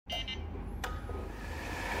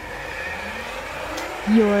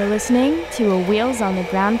You're listening to a Wheels on the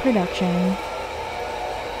Ground production.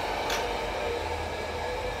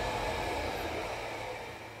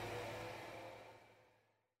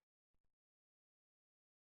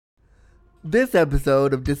 This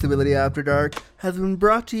episode of Disability After Dark has been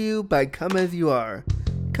brought to you by Come As You Are.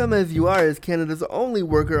 Come As You Are is Canada's only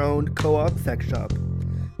worker-owned co-op sex shop.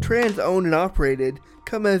 Trans-owned and operated,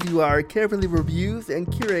 Come As You Are carefully reviews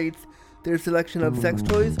and curates their selection of sex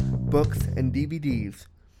toys, books, and DVDs.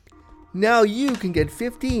 Now you can get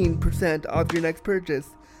 15% off your next purchase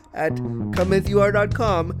at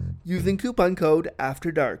comeasyouare.com using coupon code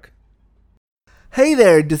AFTERDARK. Hey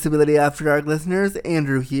there, Disability After Dark listeners,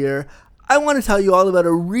 Andrew here. I want to tell you all about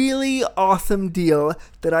a really awesome deal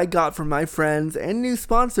that I got from my friends and new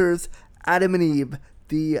sponsors, Adam and Eve,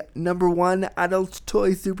 the #1 adult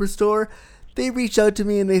toy superstore. They reached out to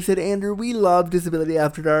me and they said, Andrew, we love Disability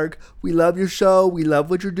After Dark. We love your show. We love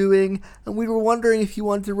what you're doing. And we were wondering if you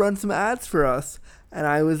wanted to run some ads for us. And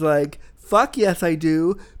I was like, fuck yes, I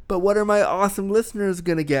do. But what are my awesome listeners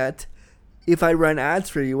going to get if I run ads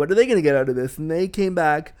for you? What are they going to get out of this? And they came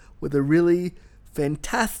back with a really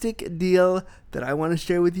fantastic deal that I want to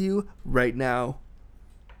share with you right now.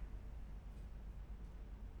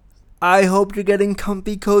 I hope you're getting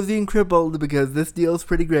comfy, cozy, and crippled because this deal is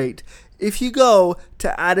pretty great. If you go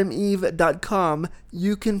to adameve.com,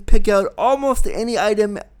 you can pick out almost any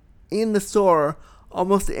item in the store,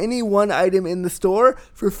 almost any one item in the store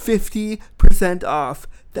for 50% off.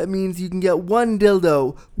 That means you can get one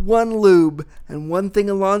dildo, one lube, and one thing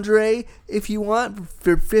of lingerie if you want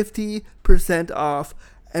for 50% off.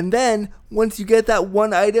 And then, once you get that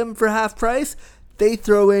one item for half price, they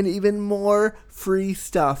throw in even more free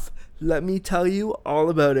stuff. Let me tell you all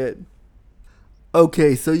about it.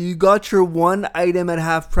 Okay, so you got your one item at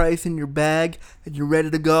half price in your bag and you're ready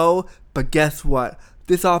to go, but guess what?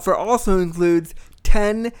 This offer also includes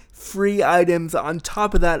 10 free items on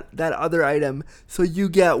top of that other item. So you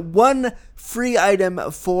get one free item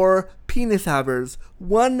for penis havers,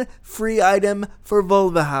 one free item for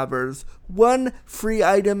vulva havers, one free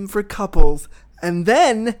item for couples, and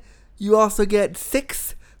then you also get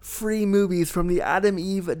 6 free movies from the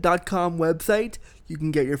adameve.com website. You can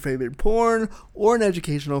get your favorite porn or an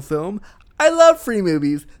educational film. I love free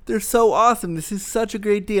movies. They're so awesome. This is such a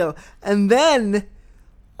great deal. And then,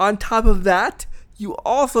 on top of that, you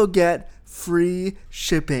also get free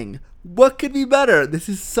shipping. What could be better? This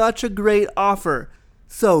is such a great offer.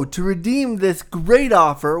 So, to redeem this great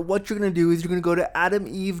offer, what you're going to do is you're going to go to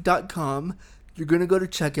adameve.com. You're going to go to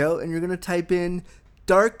checkout and you're going to type in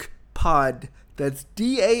Dark Pod. That's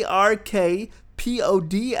DARKPOD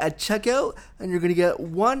at checkout, and you're going to get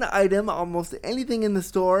one item, almost anything in the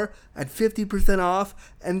store, at 50% off,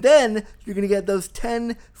 and then you're going to get those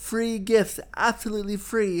 10 free gifts absolutely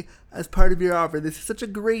free as part of your offer. This is such a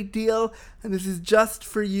great deal, and this is just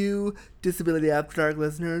for you, Disability After Dark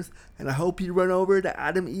listeners, and I hope you run over to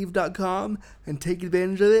adameve.com and take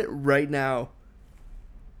advantage of it right now.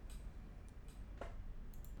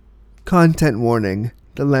 Content warning.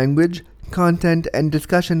 The language, content, and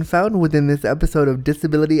discussion found within this episode of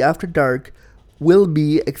Disability After Dark will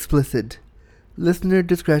be explicit. Listener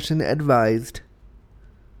discretion advised.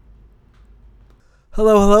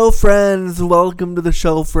 Hello, friends. Welcome to the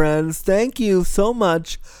show, friends. Thank you so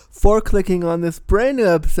much for clicking on this brand new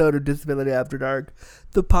episode of Disability After Dark,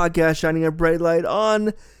 the podcast shining a bright light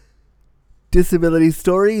on disability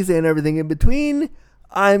stories and everything in between.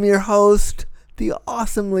 I'm your host, the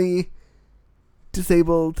awesomely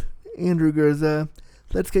disabled Andrew Gurza.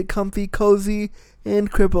 Let's get comfy, cozy,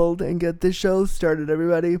 and crippled and get this show started,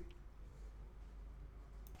 everybody.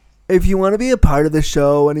 If you want to be a part of the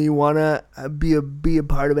show and you want to be a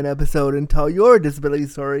part of an episode and tell your disability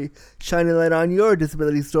story, shine a light on your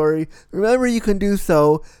disability story, remember you can do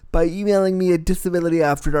so by emailing me at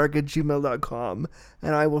disabilityafterdark@gmail.com,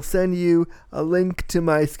 and I will send you a link to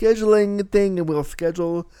my scheduling thing, and we'll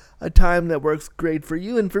schedule a time that works great for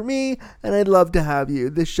you and for me, and I'd love to have you.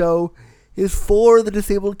 This show is for the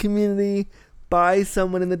disabled community, by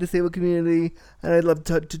someone in the disabled community, and I'd love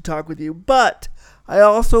to talk with you. But I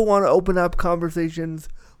also want to open up conversations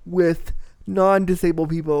with non-disabled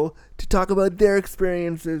people to talk about their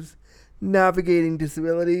experiences navigating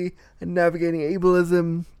disability and navigating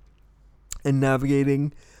ableism and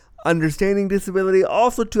navigating understanding disability.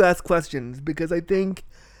 Also to ask questions, because I think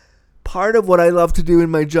part of what I love to do in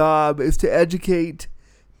my job is to educate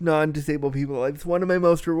non-disabled people. It's one of my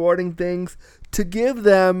most rewarding things, to give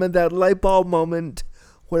them that light bulb moment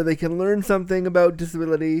where they can learn something about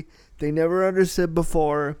disability they never understood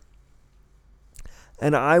before.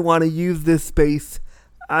 And I want to use this space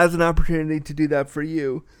as an opportunity to do that for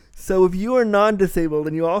you. So if you are non-disabled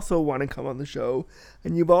and you also want to come on the show,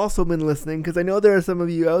 and you've also been listening, because I know there are some of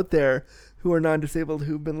you out there who are non-disabled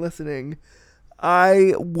who've been listening,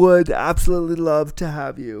 I would absolutely love to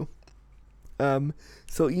have you. Um,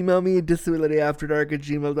 so email me at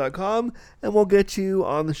disabilityafterdark@gmail.com and we'll get you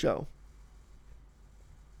on the show.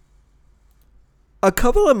 A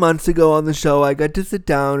couple of months ago on the show, I got to sit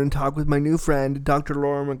down and talk with my new friend, Dr.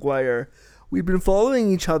 Laura McGuire. We've been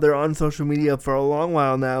following each other on social media for a long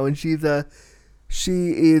while now, and she is a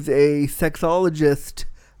sexologist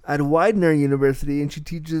at Widener University, and she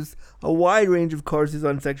teaches a wide range of courses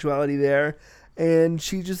on sexuality there. And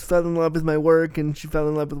she just fell in love with my work, and she fell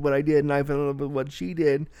in love with what I did, and I fell in love with what she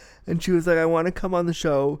did. And she was like, I want to come on the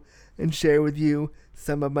show and share with you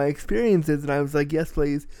some of my experiences. And I was like, yes,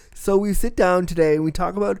 please. So we sit down today and we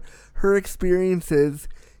talk about her experiences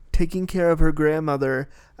taking care of her grandmother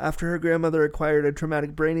after her grandmother acquired a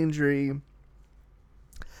traumatic brain injury,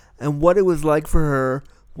 and what it was like for her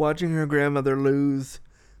watching her grandmother lose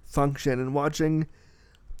function and watching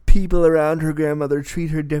people around her grandmother treat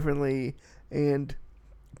her differently, and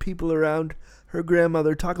people around her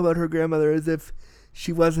grandmother talk about her grandmother as if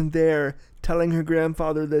she wasn't there, telling her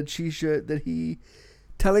grandfather that he should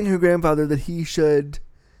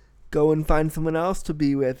go and find someone else to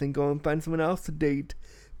be with and go and find someone else to date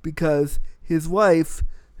because his wife,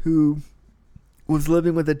 who was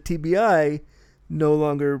living with a TBI, no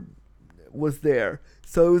longer was there.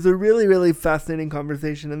 So it was a really, really fascinating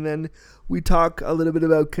conversation. And then we talk a little bit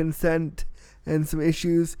about consent and some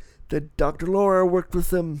issues that Dr. Laura worked with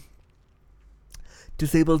some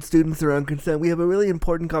disabled students around consent. We have a really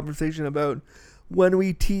important conversation about when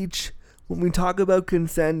we talk about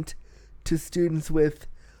consent to students with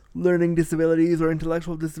learning disabilities or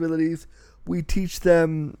intellectual disabilities, we teach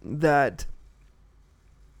them that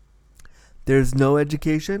there's no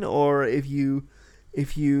education, or if you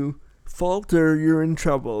falter, you're in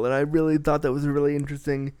trouble. And I really thought that was a really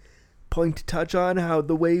interesting point to touch on, how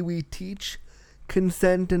the way we teach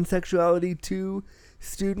consent and sexuality to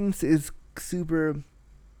students is super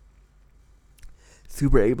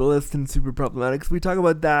ableist and super problematic. So we talk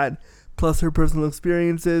about that, plus her personal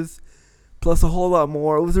experiences, plus a whole lot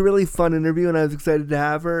more. It was a really fun interview, and I was excited to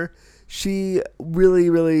have her. She really,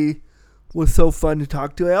 really was so fun to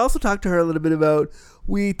talk to. I also talked to her a little bit about,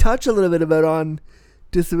 we touch a little bit about on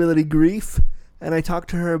disability grief, and I talked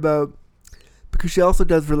to her about, because she also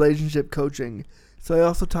does relationship coaching, so I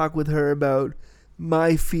also talked with her about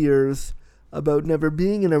my fears about never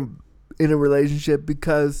being in a relationship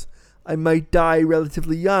because I might die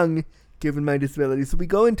relatively young given my disability. So we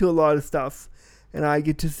go into a lot of stuff, and I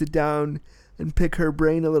get to sit down and pick her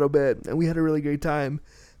brain a little bit, and we had a really great time.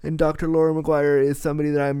 And Dr. Laura McGuire is somebody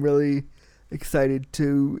that I'm really excited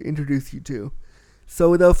to introduce you to. So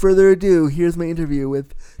without further ado, here's my interview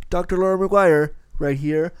with Dr. Laura McGuire right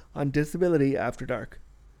here on Disability After Dark.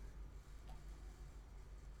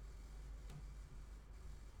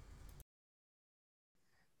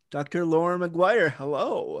 Dr. Laura McGuire,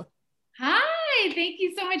 hello. Hi, thank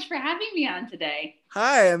you so much for having me on today.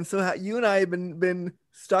 Hi, I'm so you and I have been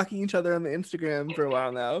stalking each other on the Instagram for a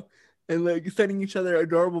while now, and like sending each other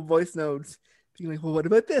adorable voice notes, being like, well, what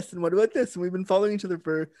about this and what about this? And we've been following each other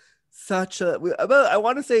for I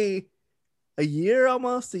want to say a year,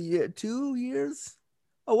 almost a year, 2 years,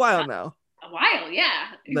 a while now. A while, yeah,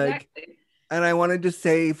 exactly. And I wanted to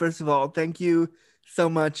say, first of all, thank you so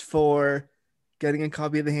much for getting a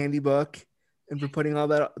copy of the handy book and for putting all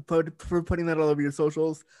that all over your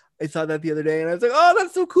socials. I saw that the other day and I was like, oh,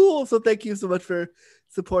 that's so cool. So thank you so much for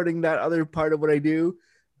supporting that other part of what I do.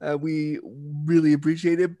 We really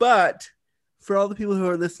appreciate it. But for all the people who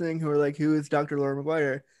are listening who are like, who is Dr. Laura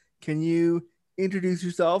McGuire? Can you introduce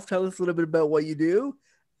yourself? Tell us a little bit about what you do,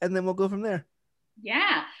 and then we'll go from there.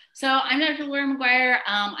 Yeah. So I'm Dr. Laura McGuire.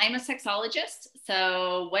 I'm a sexologist.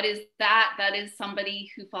 So what is that? That is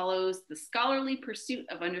somebody who follows the scholarly pursuit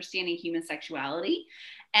of understanding human sexuality.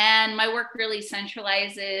 And my work really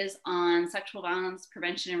centralizes on sexual violence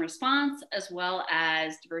prevention and response, as well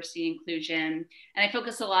as diversity and inclusion. And I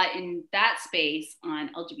focus a lot in that space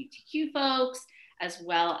on LGBTQ folks, as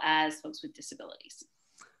well as folks with disabilities.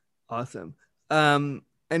 Awesome.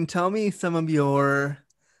 And tell me some of your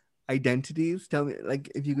identities. Tell me, like,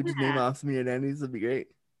 if you could just name off some of your identities, that'd be great.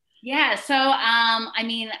 Yeah. So,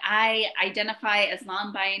 I identify as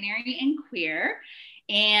non-binary and queer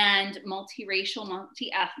and multiracial,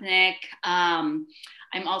 multi-ethnic. I'm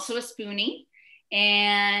also a spoonie,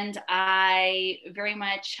 and I very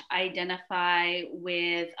much identify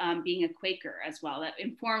with being a Quaker as well. That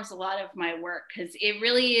informs a lot of my work because it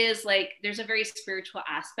really is like there's a very spiritual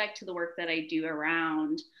aspect to the work that I do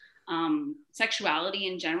around sexuality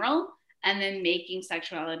in general, and then making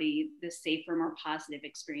sexuality the safer, more positive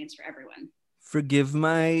experience for everyone. Forgive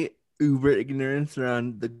my uber ignorance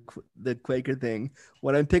around the Quaker thing.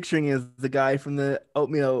 What I'm picturing is the guy from the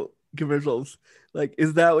oatmeal commercials. Like,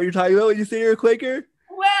 is that what you're talking about when you say you're a Quaker?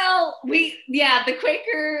 Well, the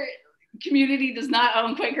Quaker community does not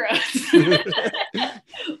own Quaker Oats,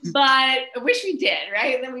 but I wish we did,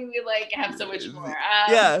 right? Then we would like have so much more.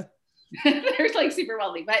 Yeah. They're like super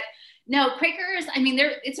wealthy, but no, Quakers, I mean,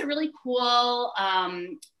 it's a really cool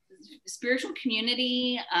spiritual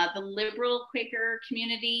community. The liberal Quaker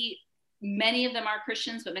community, many of them are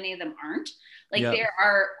Christians, but many of them aren't. Like there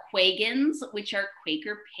are Quagans, which are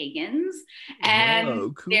Quaker pagans,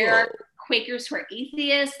 and cool. There are Quakers who are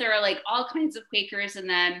atheists. There are like all kinds of Quakers, and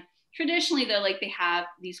then traditionally though, like they have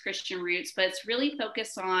these Christian roots, but it's really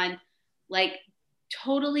focused on like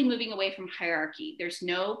totally moving away from hierarchy. There's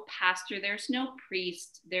no pastor, there's no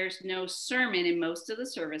priest, there's no sermon in most of the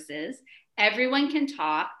services. Everyone can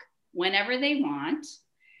talk whenever they want.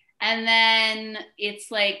 And then it's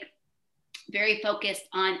like very focused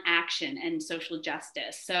on action and social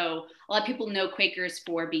justice. So a lot of people know Quakers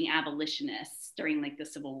for being abolitionists during like the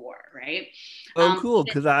Civil War, right? Cool.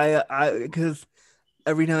 Because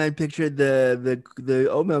every time I pictured the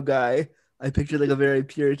oatmeal guy, I pictured like a very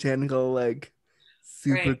puritanical, like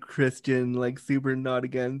super Christian, like super not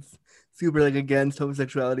against, super like against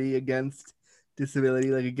homosexuality, against disability,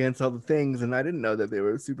 like against all the things. And I didn't know that they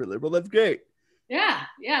were super liberal. That's great. Yeah.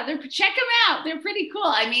 Check them out. They're pretty cool.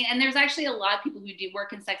 I mean, and there's actually a lot of people who do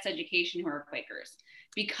work in sex education who are Quakers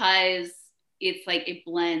because it's like it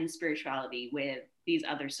blends spirituality with these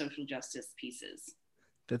other social justice pieces.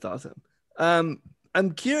 That's awesome.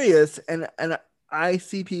 I'm curious, and I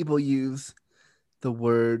see people use the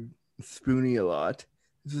word spoonie a lot.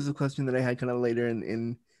 This is a question that I had kind of later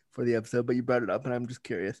in for the episode, but you brought it up, and I'm just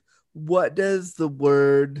curious. What does the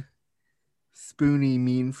word spoonie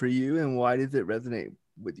mean for you, and why does it resonate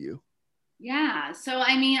with you? Yeah, so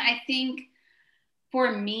I mean, I think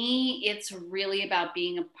for me, it's really about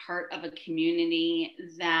being a part of a community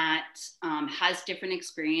that has different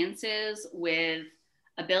experiences with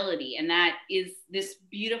ability, and that is this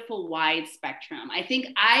beautiful wide spectrum. I think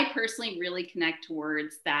I personally really connect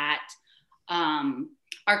towards that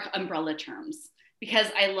our umbrella terms, because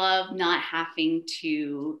I love not having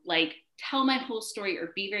to like tell my whole story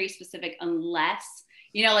or be very specific unless,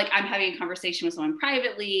 you know, like I'm having a conversation with someone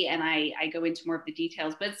privately and I go into more of the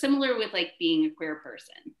details. But it's similar with like being a queer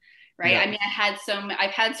person, right? I mean,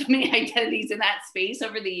 I've had so many identities in that space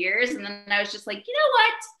over the years, and then I was just like, you know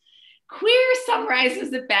what? Queer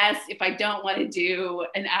summarizes it best if I don't want to do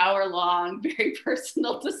an hour-long, very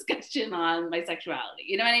personal discussion on my sexuality.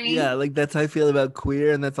 You know what I mean? Yeah, like that's how I feel about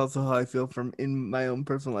queer, and that's also how I feel from in my own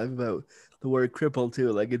personal life about the word cripple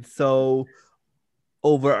too. Like it's so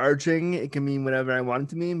overarching; it can mean whatever I want it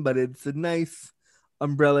to mean, but it's a nice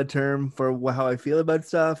umbrella term for how I feel about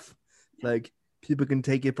stuff. Like people can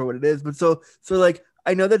take it for what it is. But so like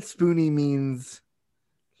I know that spoonie means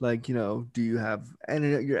like, you know, do you have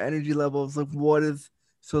your energy levels? Like what is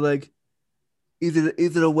so like is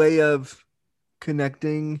it a way of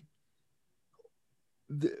connecting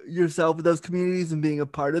yourself with those communities and being a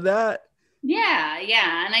part of that? Yeah.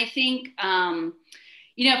 And I think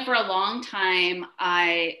you know, for a long time,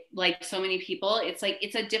 I, like so many people, it's like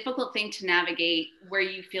it's a difficult thing to navigate where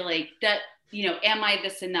you feel like that, you know, am I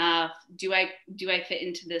this enough? Do I fit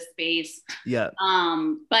into this space? Yeah.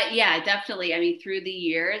 But yeah, definitely. I mean, through the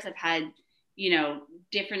years, I've had, you know,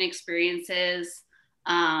 different experiences,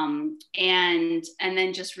 and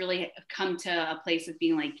then just really come to a place of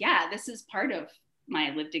being like, yeah, this is part of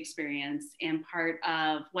my lived experience and part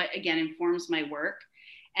of what again informs my work,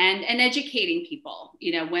 and educating people,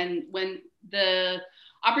 you know, when the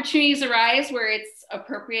opportunities arise where it's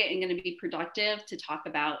appropriate and going to be productive to talk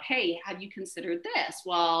about, hey, have you considered this?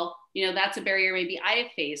 Well, you know, that's a barrier maybe I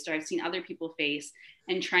have faced or I've seen other people face,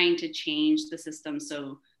 and trying to change the system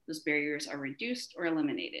so those barriers are reduced or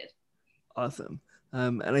eliminated. Awesome.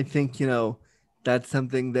 And I think, you know, that's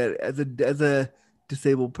something that as a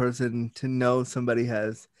disabled person, to know somebody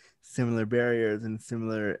has similar barriers and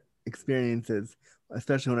similar experiences,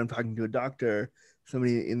 especially when I'm talking to a doctor,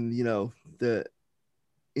 somebody in, you know,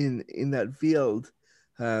 in that field,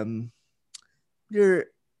 you're,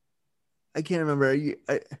 I can't remember,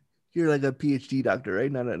 you're like a PhD doctor, right?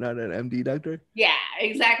 Not an MD doctor. Yeah,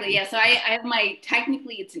 exactly. Yeah. So I have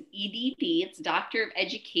technically it's an EDP, it's Doctor of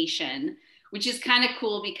Education, which is kind of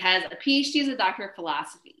cool because a PhD is a doctor of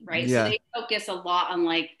philosophy, right? Yeah. So they focus a lot on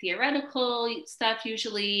like theoretical stuff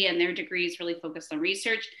usually, and their degree is really focused on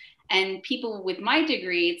research. And people with my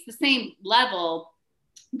degree, it's the same level,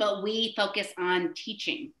 but we focus on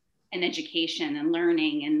teaching and education and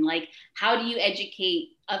learning, and like, how do you educate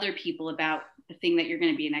other people about the thing that you're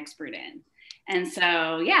going to be an expert in? And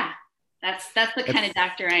so, yeah, that's the kind of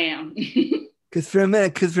doctor I am. Because for a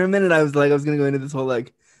minute, I was like, I was gonna go into this whole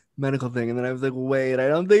like medical thing, and then I was like, wait, I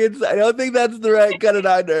don't think that's the right kind of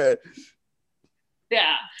doctor.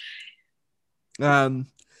 Yeah.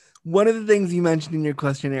 One of the things you mentioned in your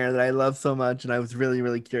questionnaire that I love so much, and I was really,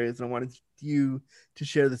 really curious, and I wanted you to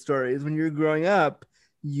share the story, is when you were growing up,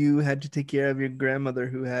 you had to take care of your grandmother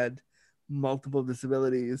who had multiple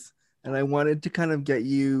disabilities, and I wanted to kind of get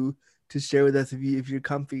you to share with us, if you're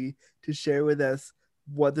comfy, to share with us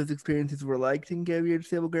what those experiences were like taking care of your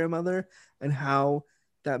disabled grandmother, and how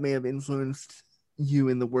that may have influenced you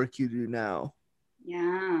in the work you do now.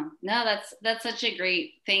 Yeah, no, that's such a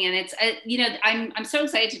great thing. And it's, I'm so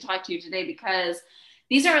excited to talk to you today, because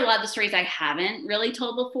these are a lot of the stories I haven't really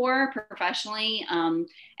told before professionally, and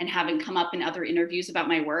haven't come up in other interviews about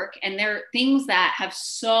my work. And they're things that have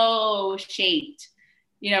so shaped,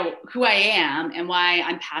 who I am and why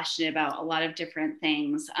I'm passionate about a lot of different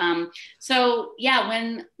things. So yeah,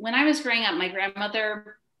 when I was growing up, my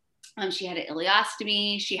grandmother, she had an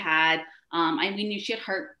ileostomy. She had, we knew she had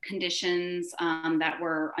heart conditions that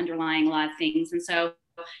were underlying a lot of things. And so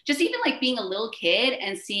just even like being a little kid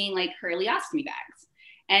and seeing like her ileostomy bags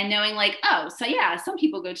and knowing like, oh, so yeah, some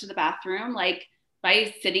people go to the bathroom like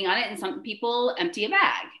by sitting on it, and some people empty a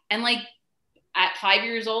bag. And like at 5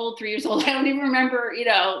 years old, 3 years old, I don't even remember,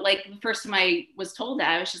 like the first time I was told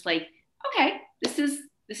that, I was just like, okay, this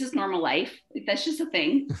is normal life. Like, that's just a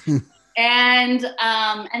thing. And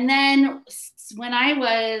then when I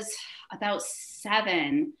was about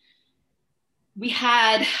 7, we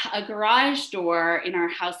had a garage door in our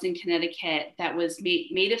house in Connecticut that was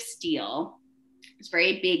made of steel. It was a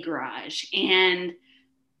very big garage. And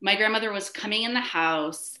my grandmother was coming in the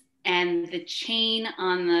house, and the chain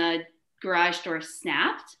on the garage door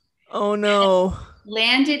snapped. Oh no.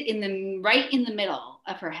 Landed right in the middle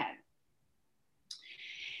of her head.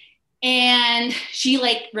 And she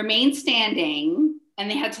like remained standing, and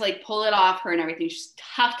they had to like pull it off her and everything. She's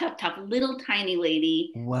tough, little tiny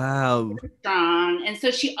lady. Wow. Strong. And so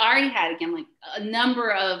she already had, again, like a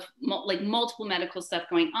number of like multiple medical stuff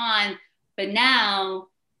going on, but now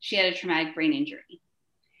she had a traumatic brain injury.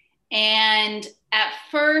 And at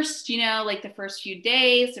first, like the first few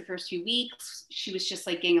days, the first few weeks, she was just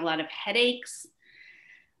like getting a lot of headaches.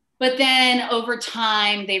 But then over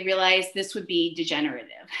time, they realized this would be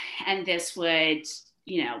degenerative, and this would,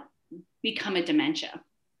 become a dementia.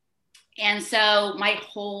 And so my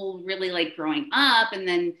whole really like growing up, and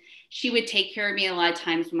then she would take care of me a lot of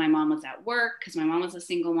times when my mom was at work, because my mom was a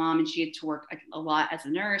single mom and she had to work a lot as a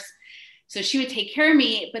nurse. So she would take care of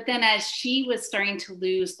me. But then as she was starting to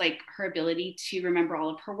lose like her ability to remember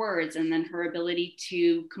all of her words, and then her ability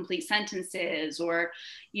to complete sentences, or,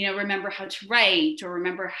 remember how to write, or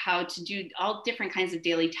remember how to do all different kinds of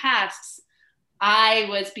daily tasks, I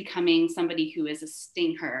was becoming somebody who was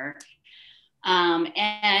assisting her.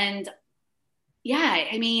 And yeah,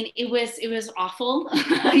 I mean, it was awful.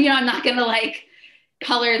 I'm not going to like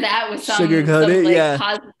color that with some sugarcoat it, like, yeah.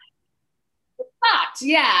 positive thought.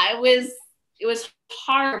 Yeah, it was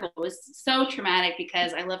horrible. It was so traumatic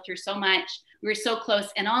because I loved her so much. We were so close.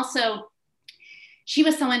 And also, she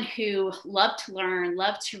was someone who loved to learn,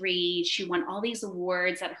 loved to read. She won all these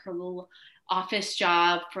awards at her little office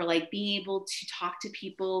job for like being able to talk to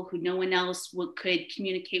people who no one else could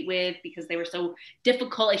communicate with because they were so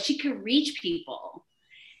difficult. Like, she could reach people.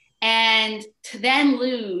 And to then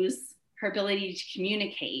lose her ability to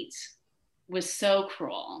communicate was so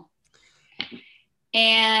cruel.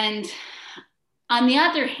 And on the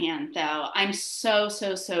other hand, though, I'm so,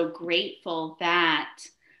 so, so grateful that,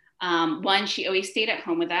 one, she always stayed at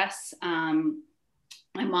home with us. My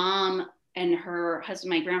mom and her husband,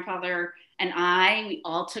 my grandfather, and we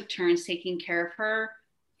all took turns taking care of her.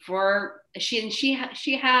 She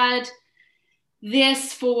had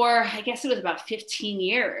this for, I guess it was about 15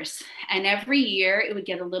 years. And every year it would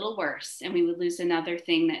get a little worse, and we would lose another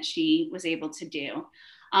thing that she was able to do.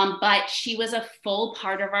 But she was a full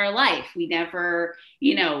part of our life. We never,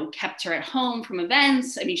 kept her at home from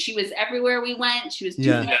events. I mean, she was everywhere we went. She was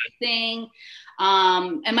doing everything.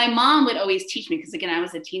 And my mom would always teach me, because again, I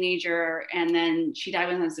was a teenager, and then she died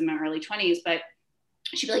when I was in my early 20s, but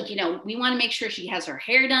she'd be like, we want to make sure she has her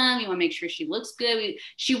hair done. We want to make sure she looks good.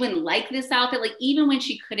 She wouldn't like this outfit. Like, even when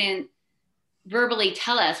she couldn't verbally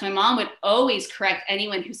tell us, my mom would always correct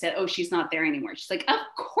anyone who said, oh, she's not there anymore. She's like, of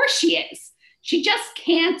course she is. She just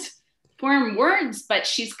can't form words, but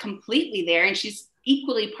she's completely there, and she's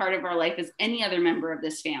equally part of our life as any other member of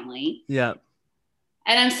this family. Yeah.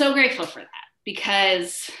 And I'm so grateful for that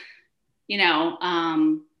because, you know,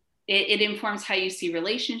 it informs how you see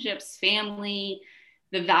relationships, family,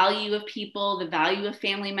 the value of people, the value of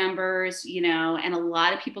family members, you know, and a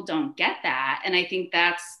lot of people don't get that. And I think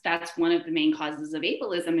that's one of the main causes of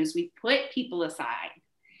ableism is we put people aside,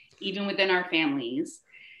 even within our families,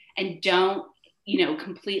 and don't, you know,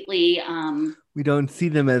 completely. We don't see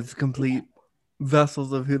them as complete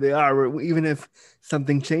vessels of who they are, or even if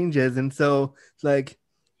something changes. And so, like,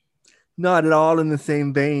 not at all in the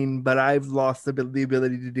same vein, but I've lost the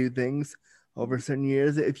ability to do things over certain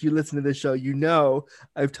years. If you listen to the show, you know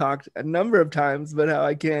I've talked a number of times about how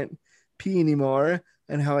I can't pee anymore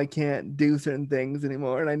and how I can't do certain things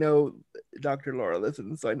anymore. And I know Dr. Laura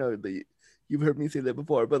listens, so I know that you've heard me say that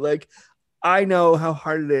before. But like, I know how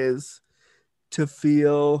hard it is to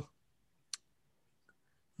feel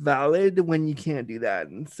valid when you can't do that,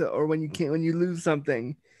 and so, or when you lose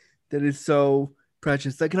something that is so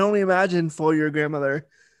precious. I can only imagine for your grandmother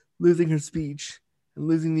losing her speech and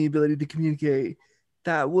losing the ability to communicate.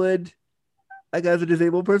 That would, like, as a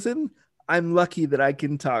disabled person, I'm lucky that I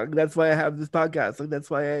can talk. That's why I have this podcast. Like,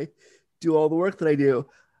 that's why I do all the work that I do.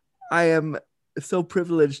 I am so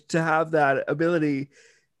privileged to have that ability.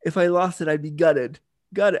 If I lost it, I'd be gutted,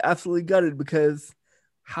 absolutely gutted, because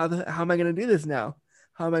how am I going to do this now?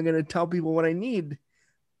 How am I going to tell people what I need?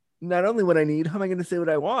 Not only what I need, how am I going to say what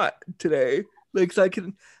I want today? Like, so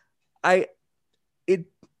it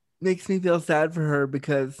makes me feel sad for her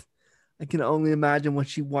because I can only imagine what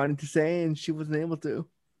she wanted to say and she wasn't able to.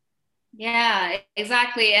 Yeah,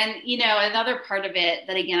 exactly. And, you know, another part of it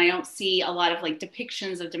that, again, I don't see a lot of like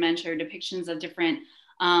depictions of dementia or depictions of different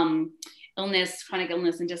illness, chronic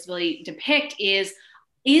illness and disability depict is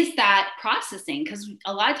that processing. Because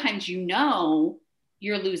a lot of times, you know,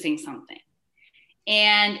 you're losing something.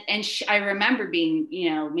 And I remember being,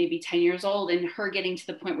 you know, maybe 10 years old and her getting to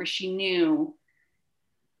the point where she knew,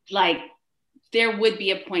 like, there would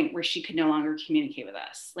be a point where she could no longer communicate with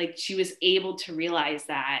us. Like, she was able to realize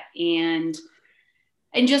that. And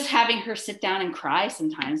just having her sit down and cry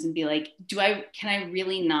sometimes and be like, can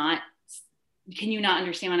you not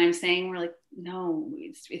understand what I'm saying? We're like, no,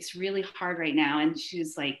 it's really hard right now. And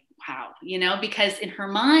she's like, wow, you know, because in her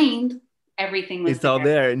mind, everything was it's all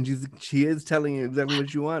there, and she is telling you exactly what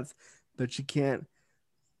she wants, but she can't.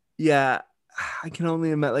 Yeah, I can only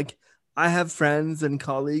imagine. Like, I have friends and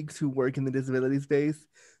colleagues who work in the disability space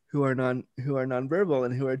who are nonverbal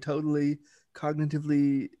and who are totally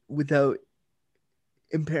cognitively without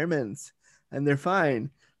impairments, and they're fine.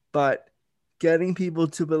 But getting people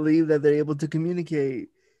to believe that they're able to communicate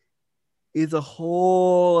is a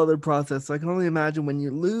whole other process. So I can only imagine when you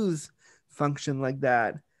lose function like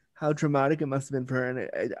that, how traumatic it must have been for her.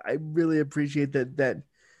 And I really appreciate that.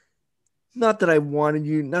 Not that I wanted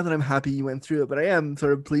you, not that I'm happy you went through it, but I am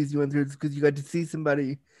sort of pleased you went through it because you got to see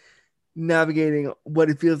somebody navigating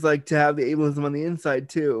what it feels like to have the ableism on the inside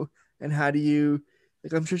too. And how do you,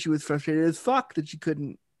 like, I'm sure she was frustrated as fuck that she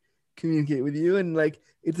couldn't communicate with you. And like,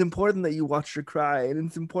 it's important that you watched her cry, and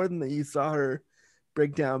it's important that you saw her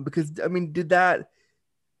break down, because I mean, did that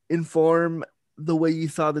inform the way you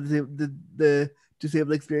saw the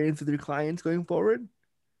disabled experience with your clients going forward?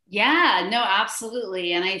 Yeah, no,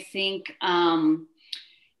 absolutely. And I think,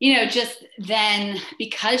 you know, just then,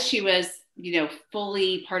 because she was, you know,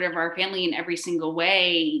 fully part of our family in every single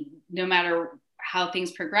way, no matter how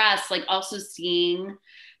things progress, like also seeing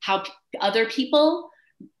how other people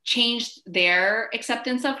changed their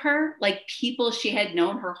acceptance of her, like people she had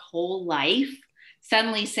known her whole life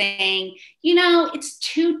suddenly saying, you know, it's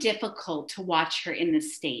too difficult to watch her in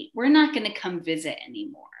this state. We're not going to come visit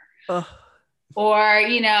anymore. Or,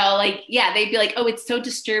 you know, like, yeah, they'd be like, oh, it's so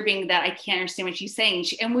disturbing that I can't understand what she's saying.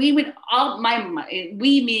 And we would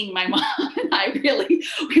we meaning my mom and I, really,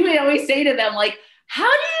 we would always say to them, like, how do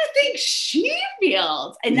you think she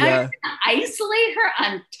feels? And now you're going to isolate her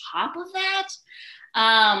on top of that.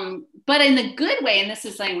 But in the good way, and this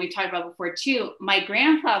is something we've talked about before too, my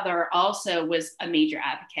grandfather also was a major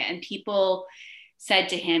advocate, and people said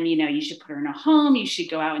to him, you know, you should put her in a home, you should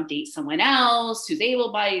go out and date someone else who's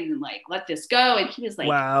able-bodied and like let this go. And he was like,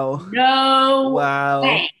 wow, no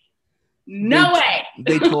way. No way.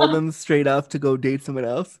 They told him straight up to go date someone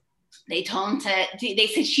else. They told him they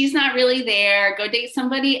said, she's not really there, go date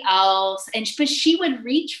somebody else. But she would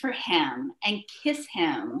reach for him and kiss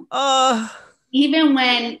him. Even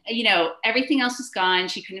when, you know, everything else was gone,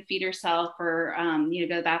 she couldn't feed herself or, you know,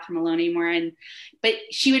 go to the bathroom alone anymore. But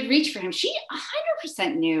she would reach for him. She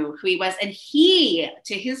 100% knew who he was. And he,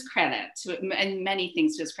 to his credit, and many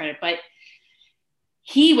things to his credit, but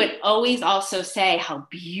he would always also say how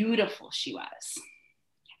beautiful she was.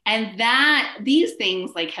 And that these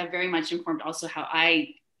things like have very much informed also how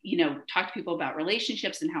I, talk to people about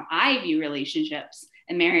relationships and how I view relationships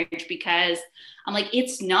and marriage, because I'm like,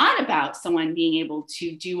 it's not about someone being able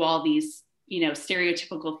to do all these,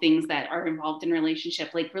 stereotypical things that are involved in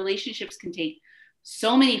relationship. Like relationships can take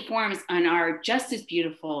so many forms and are just as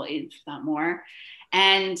beautiful, if not more.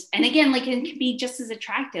 And again, like it can be just as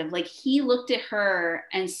attractive. Like he looked at her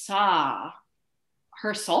and saw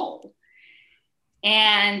her soul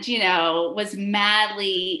and was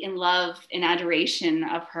madly in love and adoration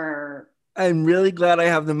of her. I'm really glad I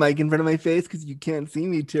have the mic in front of my face because you can't see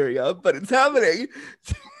me tearing up, but it's happening.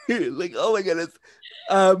 Like, oh my goodness.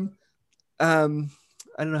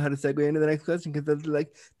 I don't know how to segue into the next question because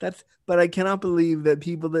but I cannot believe that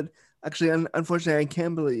people that actually, unfortunately, I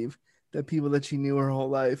can believe that people that she knew her whole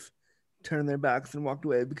life turned their backs and walked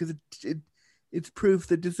away, because it's proof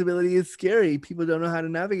that disability is scary. People don't know how to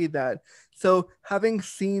navigate that. So having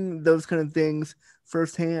seen those kind of things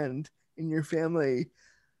firsthand in your family,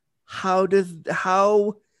 how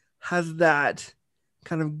has that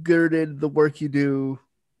kind of girded the work you do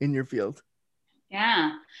in your field?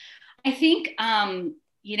 Yeah, I think,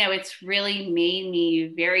 it's really made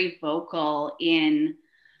me very vocal in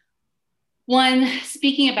one,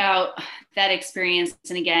 speaking about that experience.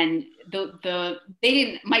 And again,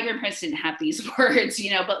 my grandparents didn't have these words,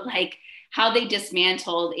 but like how they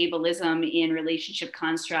dismantled ableism in relationship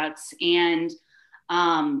constructs and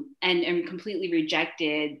completely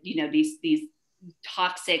rejected, these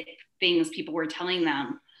toxic things people were telling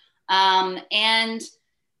them. And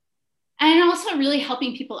also really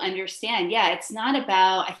helping people understand, yeah, it's not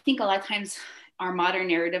about, I think a lot of times our modern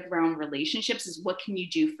narrative around relationships is what can you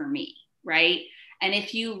do for me, right? And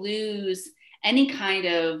if you lose any kind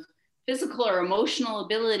of physical or emotional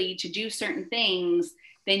ability to do certain things,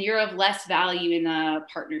 then you're of less value in a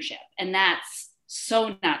partnership. And that's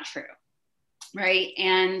so not true, right?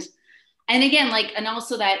 And again, like, and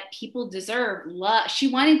also that people deserve love. She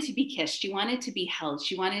wanted to be kissed. She wanted to be held.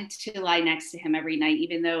 She wanted to lie next to him every night,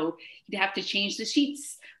 even though he'd have to change the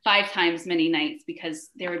sheets 5 times many nights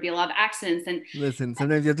because there would be a lot of accidents. And listen,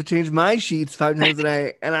 sometimes you have to change my sheets 5 times a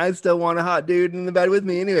night, and I still want a hot dude in the bed with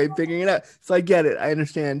me anyway, figuring it out. So I get it. I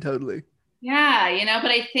understand totally. yeah,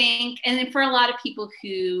 but I think, and then for a lot of people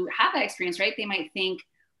who have that experience, right, they might think,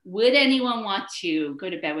 would anyone want to go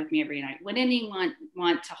to bed with me every night? Would anyone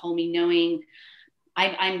want to hold me knowing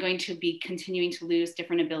I'm going to be continuing to lose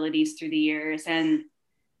different abilities through the years? And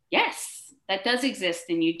yes, that does exist,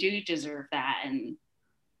 and you do deserve that. And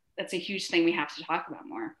that's a huge thing we have to talk about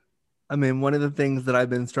more. I mean, one of the things that I've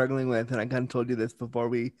been struggling with, and I kind of told you this before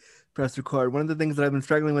we press record, one of the things that I've been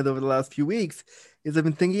struggling with over the last few weeks is I've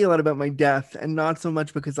been thinking a lot about my death, and not so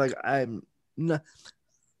much because like I'm not,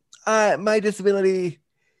 my disability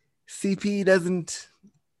CP doesn't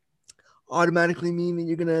automatically mean that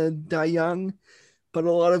you're gonna die young, but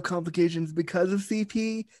a lot of complications because of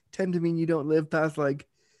CP tend to mean you don't live past like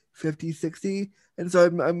 50, 60. And so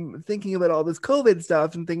I'm thinking about all this COVID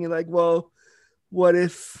stuff and thinking like, well, what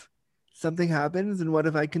if something happens and what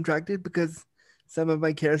if I contract it because some of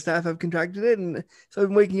my care staff have contracted it? And so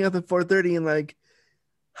I'm waking up at 4:30 and like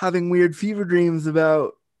having weird fever dreams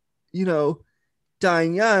about, you know,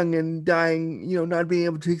 dying young and dying, not being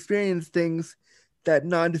able to experience things that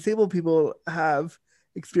non-disabled people have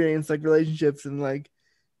experienced, like relationships and like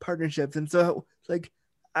partnerships. And so like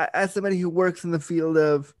as somebody who works in the field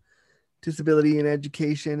of disability and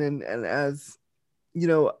education and as,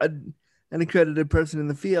 an accredited person in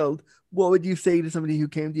the field, what would you say to somebody who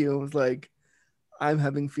came to you and was like, I'm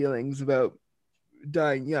having feelings about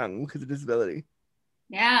dying young because of disability?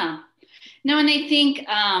 Yeah. No, and I think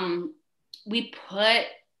we put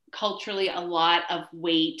culturally a lot of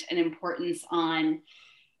weight and importance on,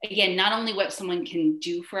 again, not only what someone can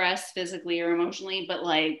do for us physically or emotionally, but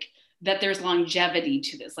like that there's longevity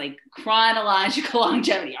to this, like chronological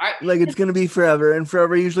longevity. Like it's going to be forever, and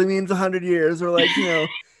forever usually means 100 years, or like,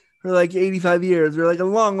 or like 85 years, or like a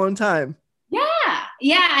long, long time.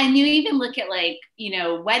 Yeah. And you even look at like,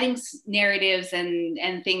 weddings narratives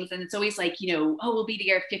and things. And it's always like, oh, we'll be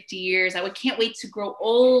together 50 years. I can't wait to grow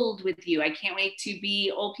old with you. I can't wait to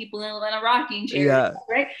be old people in a rocking chair. Yeah.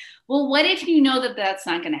 Right. Well, what if you know that that's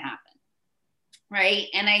not going to happen? Right.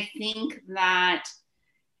 And I think that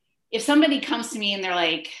if somebody comes to me and they're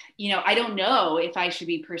like, I don't know if I should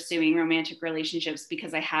be pursuing romantic relationships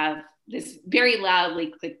because I have this very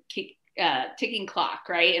loudly ticking clock,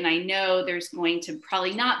 right? And I know there's going to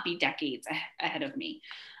probably not be decades ahead of me.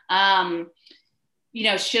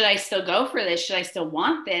 should I still go for this? Should I still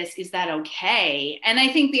want this? Is that okay? And I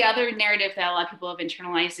think the other narrative that a lot of people have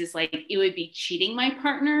internalized is like, it would be cheating my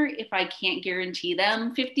partner if I can't guarantee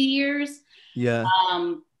them 50 years. Yeah.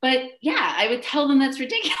 But yeah, I would tell them that's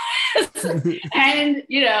ridiculous. And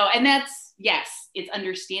that's, yes, it's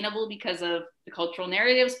understandable because of the cultural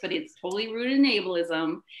narratives, but it's totally rooted in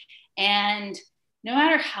ableism. And no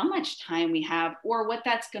matter how much time we have or what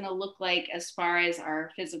that's going to look like as far as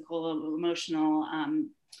our physical, emotional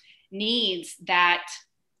needs, that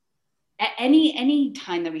at any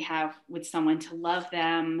time that we have with someone, to love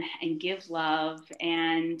them and give love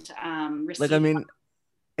and Like, receive I mean,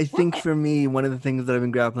 I think love. for me, one of the things that I've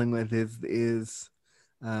been grappling with is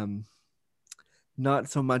um not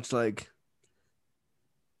so much like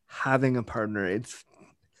having a partner. It's,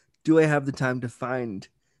 do I have the time to find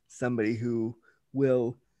somebody who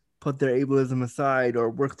will put their ableism aside or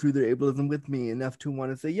work through their ableism with me enough to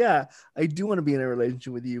want to say, yeah, I do want to be in a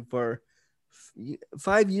relationship with you for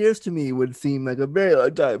 5 years. To me would seem like a very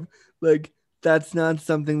long time. Like, that's not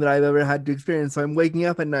something that I've ever had to experience. So I'm waking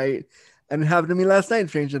up at night, and it happened to me last night,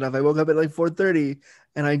 strange enough. I woke up at like 4:30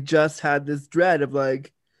 and I just had this dread of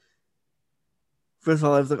like, first of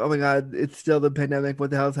all, I was like, oh my God, it's still the pandemic. What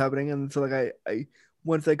the hell is happening? And so like I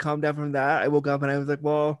once I calmed down from that, I woke up and I was like,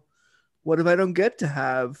 well, what if I don't get to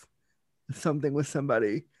have something with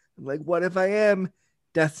somebody? Like, what if I am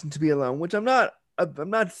destined to be alone? Which I'm not.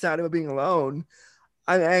 I'm not sad about being alone.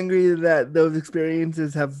 I'm angry that those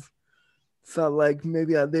experiences have felt like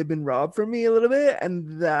maybe they've been robbed from me a little bit,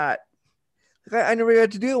 and that like, I never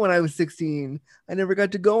got to do it when I was 16. I never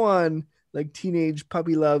got to go on like teenage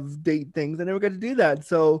puppy love date things. I never got to do that.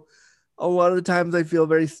 So a lot of the times I feel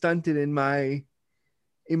very stunted in my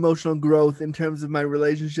emotional growth in terms of my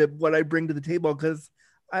relationship, what I bring to the table, because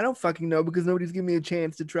I don't fucking know, because nobody's giving me a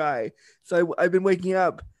chance to try. So I've been waking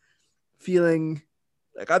up feeling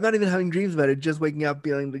like I'm not even having dreams about it, just waking up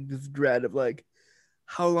feeling like this dread of like,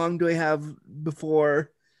 how long do I have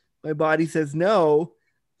before my body says no,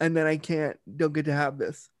 and then don't get to have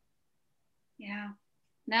this. Yeah.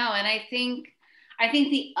 No, and I think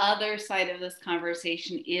the other side of this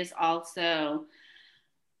conversation is also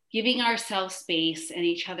giving ourselves space and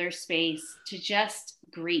each other space to just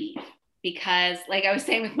grieve. Because like I was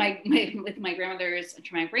saying with my grandmother's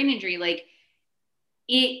traumatic brain injury, like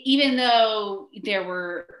even though there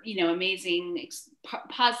were amazing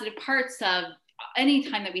positive parts of any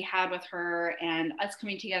time that we had with her and us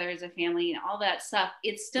coming together as a family and all that stuff,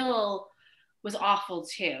 it still was awful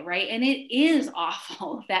too, right? And it is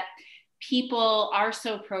awful that people are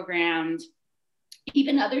so programmed,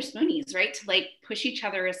 even other spoonies, right, to like push each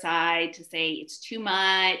other aside, to say it's too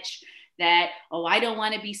much, that, oh, I don't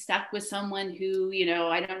want to be stuck with someone who,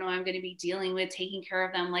 I don't know, I'm going to be dealing with, taking care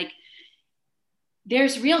of them. Like,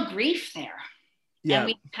 there's real grief there. And Yeah.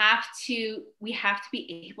 we have to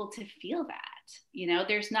be able to feel that.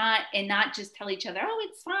 There's not, and not just tell each other, oh,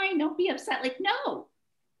 it's fine, don't be upset. Like, no,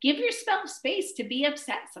 give yourself space to be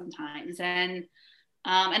upset sometimes. And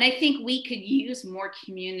I think we could use more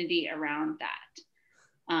community around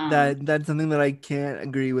that. That's something that I can't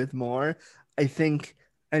agree with more. I think,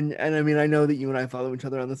 and I mean, I know that you and I follow each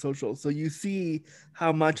other on the social, so you see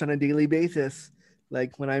how much on a daily basis,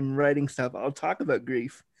 like when I'm writing stuff, I'll talk about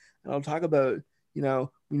grief, and I'll talk about,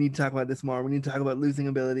 we need to talk about this more. We need to talk about losing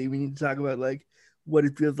ability. We need to talk about like what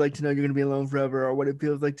it feels like to know you're going to be alone forever, or what it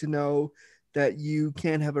feels like to know that you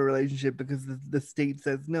can't have a relationship because the state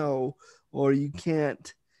says no, or you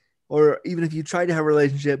can't, or even if you try to have a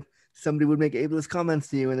relationship, somebody would make ableist comments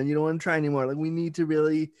to you and then you don't want to try anymore. Like, we need to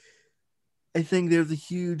really, I think there's a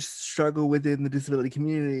huge struggle within the disability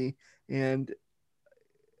community and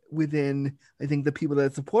within, I think, the people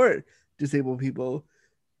that support disabled people,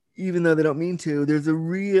 even though they don't mean to. There's a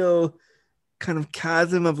real kind of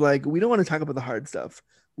chasm of like, we don't want to talk about the hard stuff.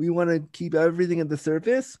 We want to keep everything at the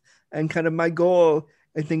surface. And kind of my goal,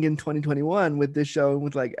 I think, in 2021 with this show and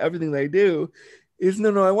with like everything that I do is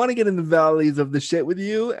no, I want to get in the valleys of the shit with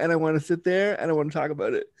you, and I want to sit there and I want to talk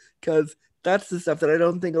about it, because that's the stuff that I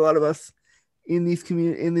don't think a lot of us in these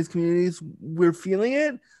communities, we're feeling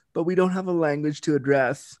it, but we don't have a language to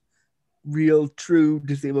address real, true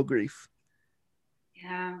disabled grief.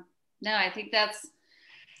 Yeah. No, I think that's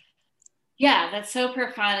so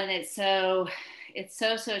profound, and it's so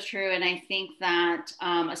true. And I think that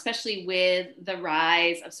especially with the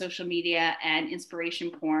rise of social media and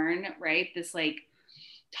inspiration porn, right, this like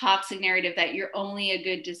toxic narrative that you're only a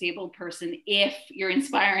good disabled person if you're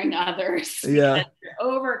inspiring others because Yeah. you're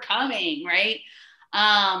overcoming, right?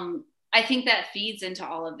 I think that feeds into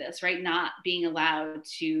all of this, right? Not being allowed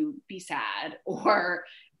to be sad or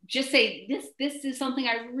just say this is something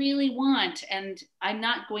I really want and I'm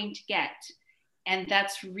not going to get. And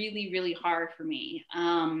that's really, really hard for me.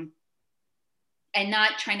 And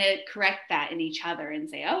not trying to correct that in each other and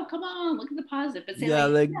say, oh, come on, look at the positive, but say Yeah,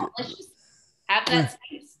 like, like no, let's just have that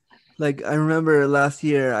space. like I remember last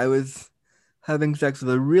year I was having sex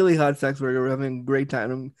with a really hot sex worker. We were having a great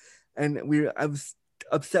time, and I was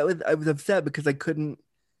upset because I couldn't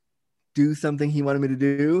do something he wanted me to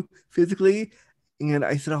do physically, and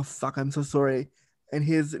I said, "Oh fuck, I'm so sorry." And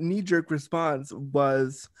his knee jerk response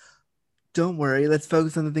was, "Don't worry, let's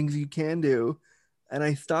focus on the things you can do." And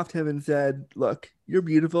I stopped him and said, "Look, you're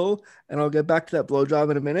beautiful, and I'll get back to that blowjob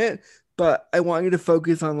in a minute, but I want you to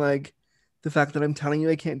focus on like the fact that I'm telling you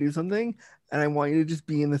I can't do something, and I want you to just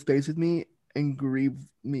be in the space with me and grieve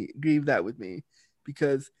that with me,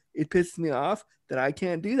 because it pisses me off that I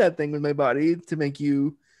can't do that thing with my body to make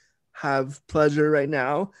you have pleasure right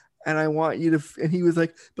now. And I want you to." And he was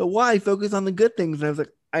like, "But why? Focus on the good things." And I was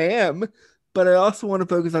like, "I am, but I also want to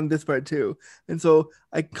focus on this part too." And so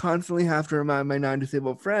I constantly have to remind my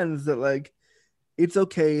non-disabled friends that like it's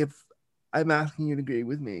okay if I'm asking you to agree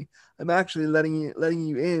with me. I'm actually letting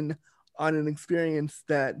you in on an experience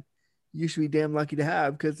that you should be damn lucky to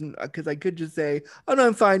have, because I could just say, "Oh no,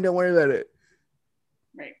 I'm fine, don't worry about it."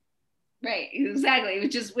 Right. Right, exactly.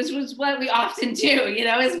 Which was what we often do,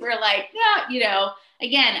 is we're like, yeah,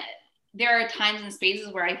 again, there are times and spaces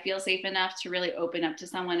where I feel safe enough to really open up to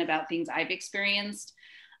someone about things I've experienced.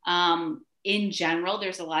 In general,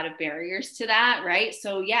 there's a lot of barriers to that, right?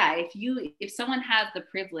 So yeah, if someone has the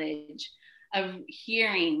privilege of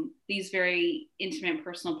hearing these very intimate,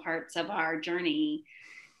 personal parts of our journey,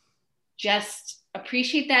 just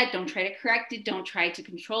appreciate that. Don't try to correct it. Don't try to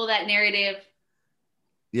control that narrative.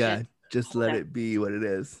 Yeah, just let it be what it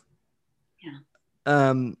is.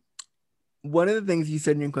 Yeah. One of the things you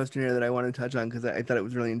said in your questionnaire that I want to touch on, because I thought it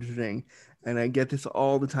was really interesting, and I get this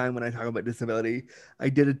all the time when I talk about disability. I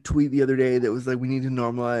did a tweet the other day that was like, we need to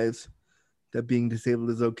normalize that being disabled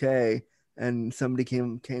is okay. And somebody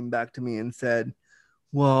came back to me and said,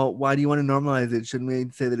 "Well, why do you want to normalize it?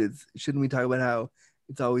 Shouldn't we talk about how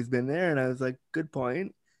it's always been there?" And I was like, "Good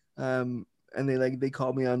point." And they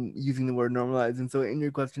called me on using the word normalize. And so in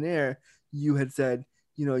your questionnaire, you had said,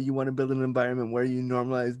 you want to build an environment where you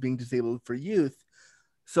normalize being disabled for youth.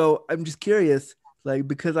 So I'm just curious, like,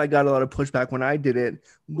 because I got a lot of pushback when I did it,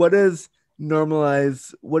 what does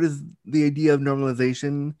the idea of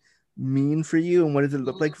normalization mean for you, and what does it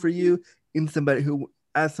look like for you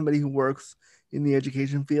as somebody who works in the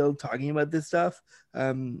education field talking about this stuff?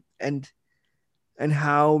 And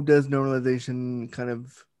how does normalization kind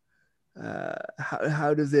of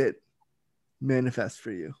how does it manifest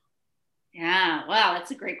for you? Yeah, wow,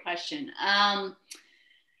 that's a great question. I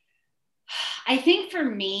think for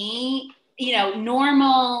me,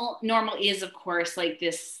 normal is of course like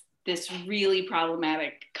this really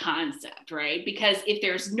problematic concept, right? Because if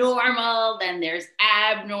there's normal, then there's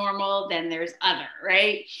abnormal, then there's other,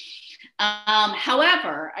 right?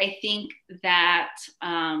 However, I think that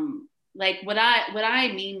like what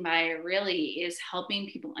I mean by it really is helping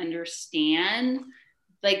people understand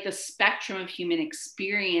like the spectrum of human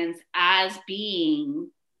experience as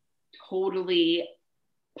being totally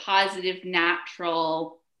positive,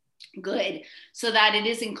 natural, good, so that it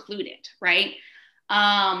is included, right?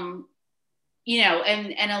 And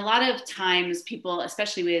a lot of times people,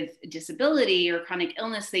 especially with disability or chronic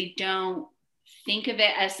illness, they don't think of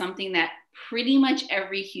it as something that pretty much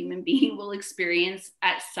every human being will experience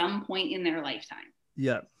at some point in their lifetime.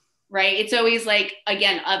 Yeah. Right. It's always like,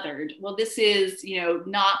 again, othered. Well, this is,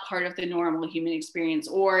 not part of the normal human experience,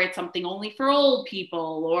 or it's something only for old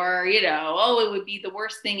people, or, oh, it would be the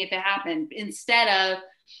worst thing if it happened, instead of,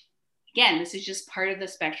 again, this is just part of the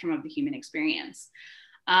spectrum of the human experience.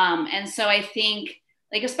 And so I think,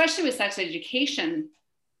 like, especially with sex education,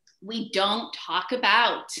 we don't talk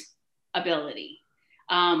about ability.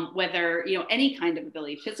 Whether, any kind of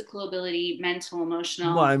ability, physical ability, mental,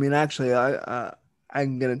 emotional. Well, I mean, actually,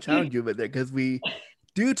 I'm gonna challenge you a bit there, because we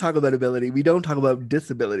do talk about ability. We don't talk about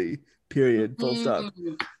disability. Period. Full stop.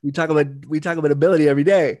 We talk about ability every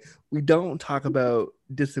day. We don't talk about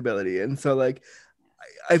disability. And so, like,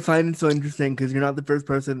 I find it so interesting, because you're not the first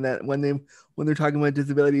person that when they're talking about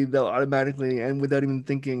disability, they'll automatically, and without even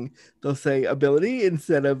thinking, they'll say ability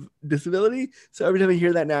instead of disability. So every time I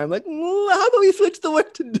hear that now, I'm like, how about we switch the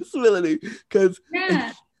word to disability? Because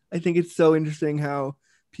I think it's so interesting how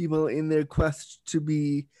people, in their quest to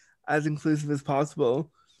be as inclusive as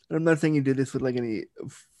possible, and I'm not saying you did this with like any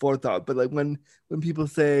forethought, but like when people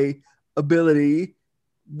say ability,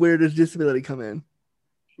 where does disability come in?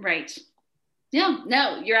 Right.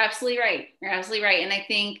 No, you're absolutely right. You're absolutely right. And I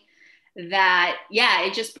think that, yeah,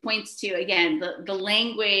 it just points to, again, the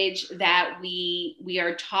language that we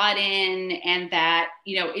are taught in, and that,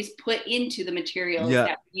 is put into the materials Yeah,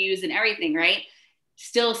 that we use and everything, right?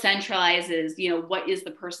 Still centralizes, what is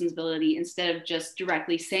the person's ability, instead of just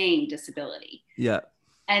directly saying disability. yeah,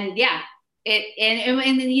 And yeah,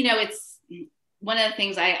 it's one of the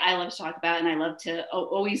things I love to talk about, and I love to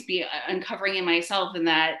always be uncovering in myself, and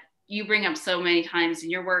that you bring up so many times in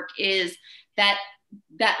your work, is that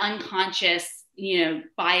unconscious,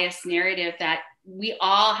 bias narrative that we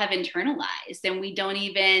all have internalized, and we don't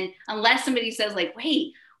even, unless somebody says like,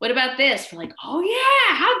 wait, what about this? We're like, oh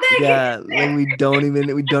yeah, how'd that get yeah. Like there?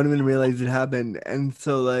 we don't even realize it happened. And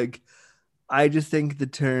so like I just think the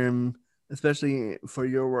term, especially for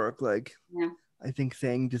your work, like Yeah. I think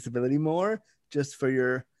saying disability more, just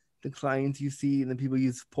for the clients you see and the people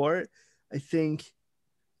you support. I think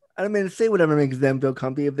I mean say whatever makes them feel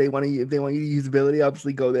comfy. If they want you to use ability,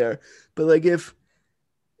 obviously go there. But like if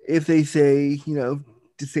they say,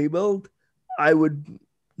 disabled, I would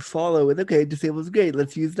follow with, okay, disabled is great.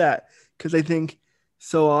 Let's use that. Because I think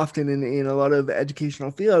so often in a lot of educational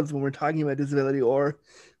fields, when we're talking about disability, or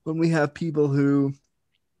when we have people who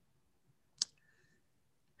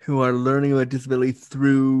are learning about disability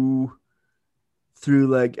through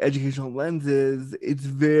like educational lenses, it's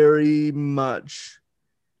very much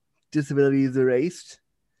disability is erased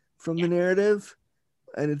from the narrative,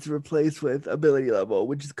 and it's replaced with ability level,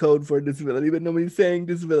 which is code for disability, but nobody's saying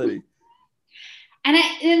disability. And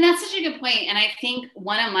that's such a good point. And I think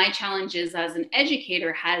one of my challenges as an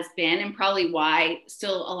educator has been, and probably why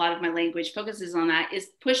still a lot of my language focuses on that,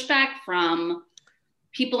 is pushback from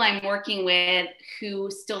people I'm working with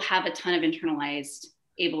who still have a ton of internalized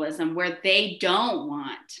ableism, where they don't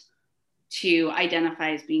want to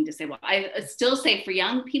identify as being disabled. I still say, for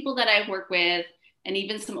young people that I work with, and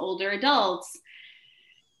even some older adults,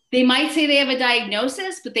 they might say they have a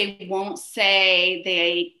diagnosis, but they won't say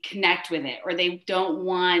they connect with it, or they don't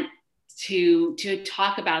want to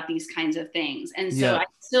talk about these kinds of things. And so Yeah. I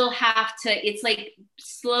still have to, it's like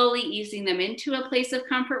slowly easing them into a place of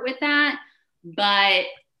comfort with that. But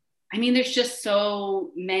I mean, there's just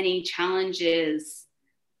so many challenges,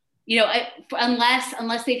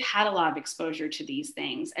 unless they've had a lot of exposure to these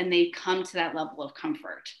things and they've come to that level of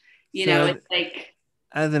comfort. So as, It's like,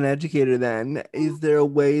 as an educator, then, is there a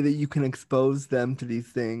way that you can expose them to these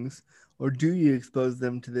things, or do you expose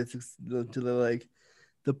them to the like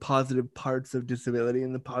the positive parts of disability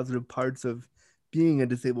and the positive parts of being a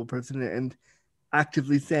disabled person, and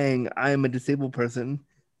actively saying, I am a disabled person,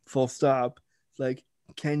 full stop? Like,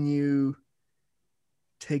 can you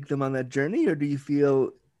take them on that journey, or do you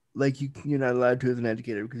feel like you're not allowed to as an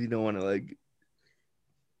educator because you don't want to like?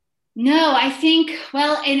 no, I think,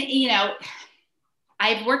 well, and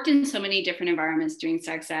I've worked in so many different environments doing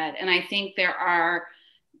sex ed, and I think there are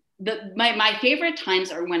my favorite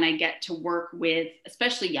times are when I get to work with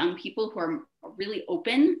especially young people who are really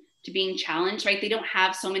open to being challenged, right? They don't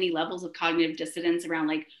have so many levels of cognitive dissonance around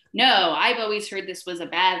like, no, I've always heard this was a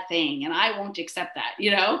bad thing and I won't accept that,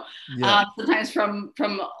 Yeah, sometimes from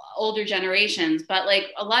older generations. But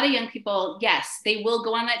like a lot of young people, yes, they will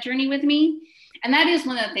go on that journey with me. And that is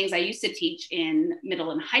one of the things I used to teach in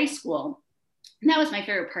middle and high school. And that was my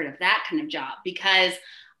favorite part of that kind of job, because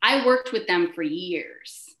I worked with them for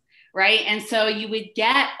years, right? And so you would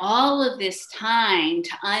get all of this time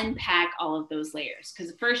to unpack all of those layers.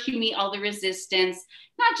 Because first you meet all the resistance,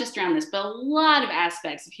 not just around this, but a lot of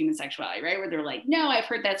aspects of human sexuality, right? Where they're like, no, I've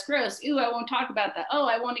heard that's gross. Ooh, I won't talk about that. Oh,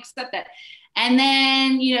 I won't accept that. And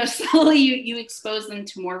then, slowly you expose them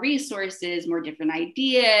to more resources, more different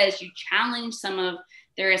ideas, you challenge some of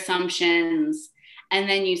their assumptions, and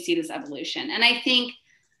then you see this evolution. And I think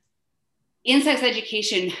in sex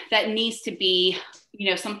education, that needs to be,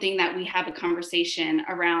 something that we have a conversation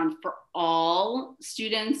around for all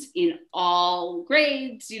students in all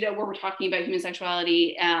grades, where we're talking about human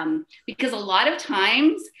sexuality. Because a lot of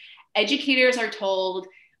times educators are told,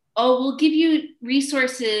 oh, we'll give you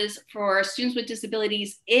resources for students with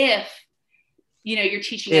disabilities if, you're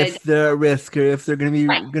teaching a if they're at risk, or if they're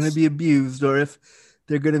right. gonna be abused, or if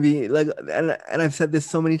they're gonna be like, and I've said this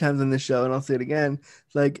so many times on this show, and I'll say it again.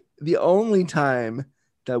 Like, the only time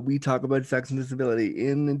that we talk about sex and disability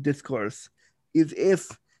in discourse is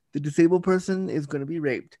if the disabled person is going to be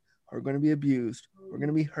raped, or going to be abused, or going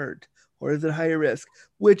to be hurt, or is at higher risk.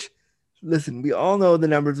 Which, listen, we all know the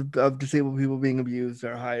numbers of disabled people being abused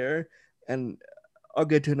are higher, and I'll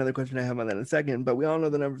get to another question I have on that in a second. But we all know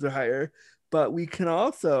the numbers are higher. But we can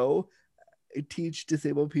also teach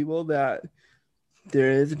disabled people that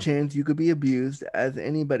there is a chance you could be abused as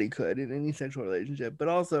anybody could in any sexual relationship, but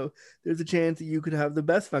also there's a chance that you could have the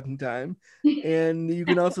best fucking time and you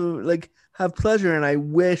can also like have pleasure. And I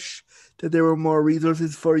wish that there were more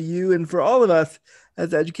resources for you and for all of us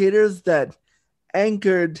as educators that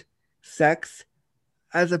anchored sex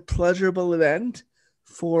as a pleasurable event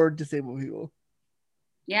for disabled people.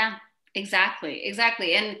 Yeah, exactly.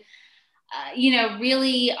 And,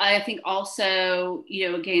 really, I think also,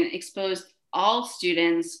 again, exposed all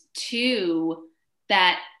students to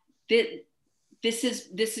that, this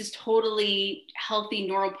is totally healthy,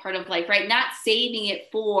 normal part of life, right? Not saving it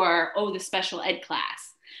for, the special ed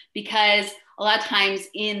class, because a lot of times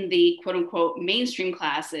in the quote unquote mainstream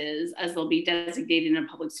classes, as they'll be designated in a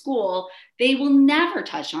public school, they will never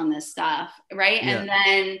touch on this stuff, right? Yeah. And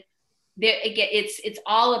then it's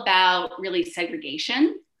all about really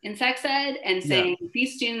segregation in sex ed and saying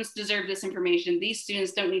these students deserve this information, these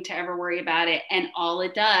students don't need to ever worry about it, and all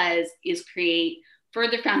it does is create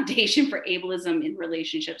further foundation for ableism in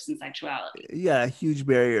relationships and sexuality. Yeah, huge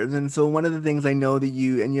barriers. And so one of the things I know that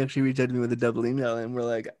you actually reached out to me with a double email and we're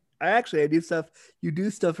like, I do stuff, you do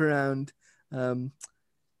stuff around um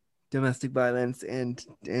domestic violence and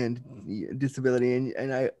disability,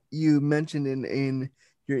 and you mentioned in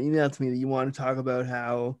your email to me that you want to talk about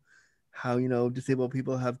how disabled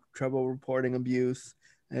people have trouble reporting abuse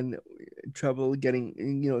and trouble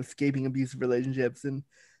getting escaping abusive relationships. And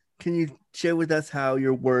can you share with us how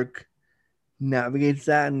your work navigates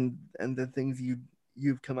that and the things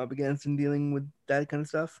you've come up against in dealing with that kind of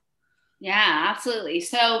stuff? Yeah, absolutely.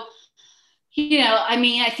 So,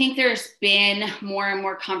 I think there's been more and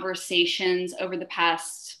more conversations over the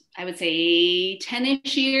past, I would say,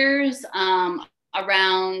 10-ish years,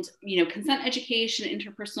 around, consent education,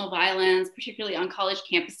 interpersonal violence, particularly on college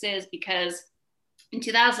campuses, because in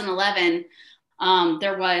 2011,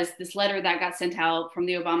 there was this letter that got sent out from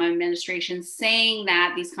the Obama administration saying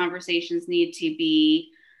that these conversations need to be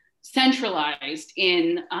centralized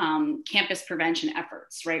in campus prevention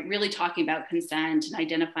efforts, right? Really talking about consent and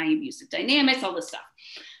identifying abusive dynamics, all this stuff,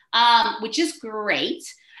 which is great.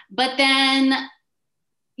 But then,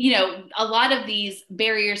 a lot of these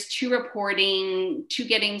barriers to reporting, to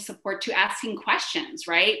getting support, to asking questions,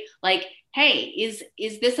 right? Like, hey, is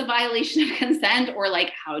this a violation of consent? Or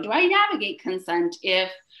like, how do I navigate consent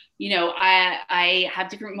if, I have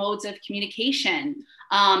different modes of communication?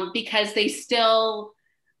 Because they still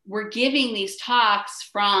were giving these talks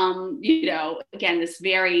from, again, this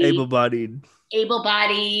very Able-bodied,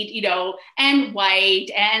 and white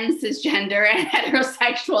and cisgender and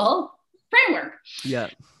heterosexual framework. Yeah.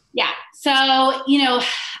 So, I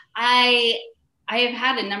have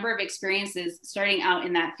had a number of experiences starting out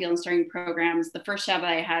in that field and starting programs. The first job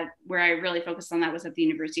that I had where I really focused on that was at the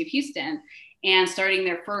University of Houston, and starting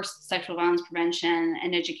their first sexual violence prevention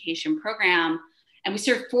and education program. And we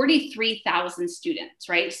served 43,000 students,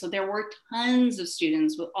 right? So there were tons of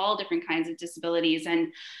students with all different kinds of disabilities.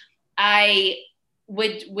 And I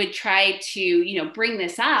would try to, bring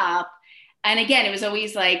this up. And again, it was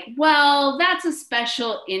always like, well, that's a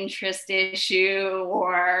special interest issue,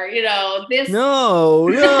 or, this.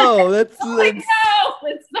 No, that's like, no,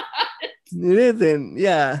 it's not. It isn't.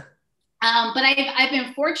 Yeah. But I've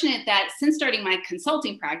been fortunate that since starting my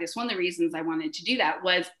consulting practice, one of the reasons I wanted to do that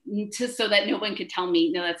was so that no one could tell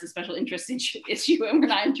me, no, that's a special interest issue and we're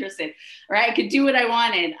not interested, right? I could do what I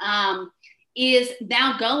wanted. Is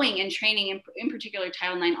now going and training in particular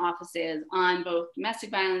Title IX offices on both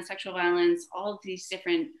domestic violence, sexual violence, all of these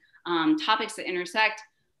different topics that intersect,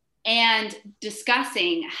 and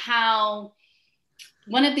discussing how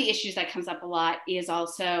one of the issues that comes up a lot is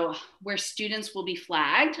also where students will be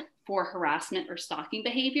flagged for harassment or stalking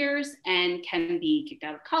behaviors and can be kicked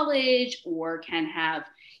out of college or can have,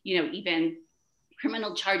 even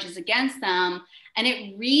criminal charges against them. And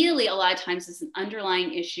it really, a lot of times, is an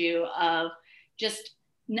underlying issue of just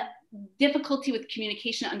difficulty with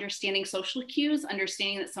communication, understanding social cues,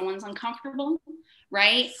 understanding that someone's uncomfortable,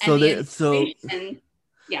 right? So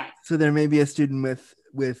So there may be a student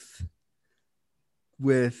with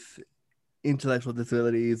intellectual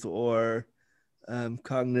disabilities or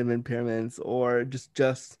cognitive impairments, or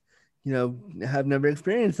just have never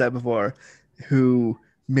experienced that before, who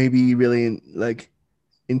may be really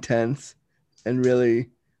intense and really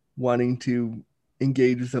wanting to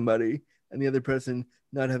engage with somebody, and the other person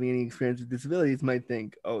not having any experience with disabilities might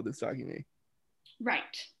think, oh, they're stalking me.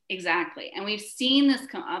 Right, exactly. And we've seen this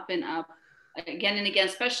come up and up again and again,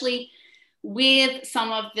 especially with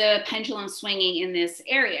some of the pendulum swinging in this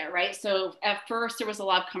area, right? So at first there was a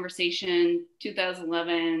lot of conversation,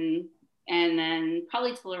 2011, and then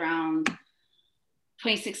probably till around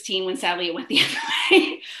 2016, when sadly it went the other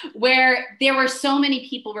way, where there were so many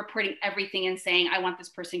people reporting everything and saying, I want this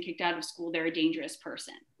person kicked out of school, they're a dangerous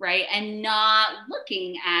person, right? And not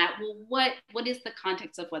looking at, well, what is the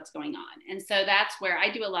context of what's going on? And so that's where I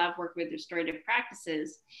do a lot of work with restorative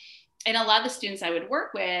practices. And a lot of the students I would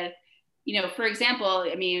work with, you know, for example,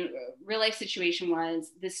 I mean, real life situation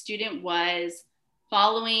was the student was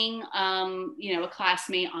following, you know, a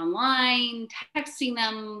classmate online, texting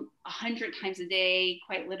them 100 times a day,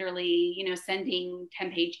 quite literally, you know, sending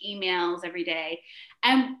 10-page emails every day.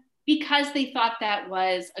 And because they thought that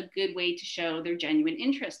was a good way to show their genuine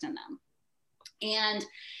interest in them. And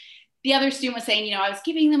the other student was saying, you know, I was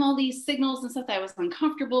giving them all these signals and stuff that I was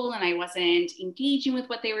uncomfortable and I wasn't engaging with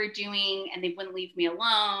what they were doing and they wouldn't leave me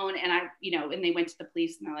alone. And I, you know, and they went to the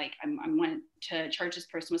police and they're like, I went to charge this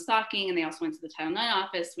person with stalking. And they also went to the Title IX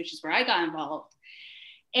office, which is where I got involved.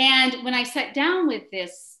 And when I sat down with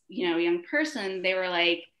this, you know, young person, they were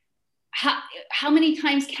like, how many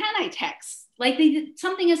times can I text? Like they did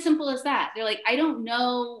something as simple as that. They're like, I don't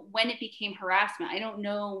know when it became harassment. I don't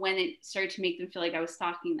know when it started to make them feel like I was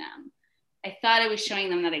stalking them. I thought I was showing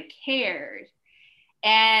them that I cared.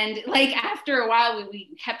 And like after a while,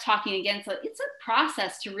 we kept talking again. So it's a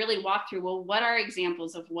process to really walk through, well, what are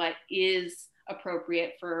examples of what is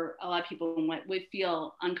appropriate for a lot of people and what would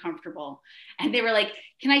feel uncomfortable? And they were like,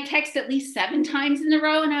 can I text at least 7 times in a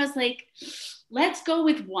row? And I was like, let's go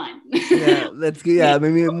with 1. Yeah, let's go. Yeah,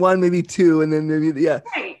 maybe 1, maybe 2, and then maybe, yeah.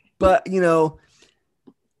 Right. But, you know,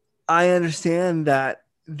 I understand that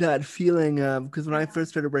feeling of, because when I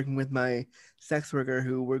first started working with my sex worker,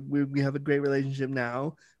 who we have a great relationship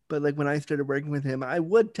now, but like when I started working with him, I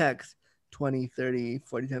would text 20, 30,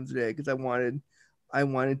 40 times a day because I wanted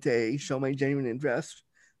to show my genuine interest.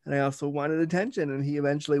 And I also wanted attention. And he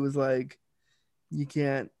eventually was like, you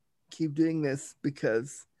can't keep doing this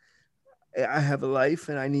because I have a life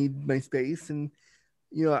and I need my space. And,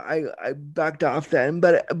 you know, I backed off then,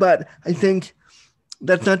 but I think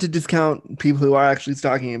that's not to discount people who are actually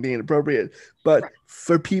stalking and being inappropriate, but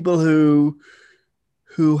for people who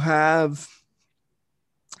have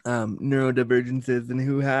neurodivergences and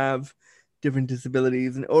who have different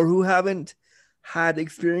disabilities or who haven't had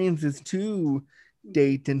experiences to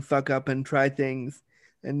date and fuck up and try things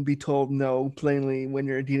and be told no plainly when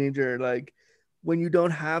you're a teenager, like when you don't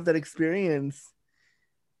have that experience,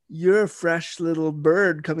 you're a fresh little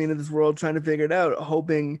bird coming into this world trying to figure it out,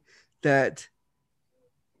 hoping that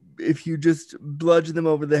if you just bludgeon them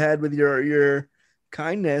over the head with your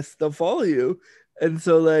kindness, they'll follow you. And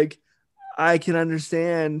so like I can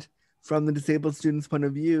understand from the disabled student's point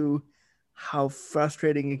of view how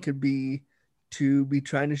frustrating it could be to be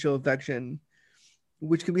trying to show affection,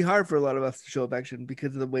 which can be hard for a lot of us to show affection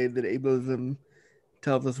because of the way that ableism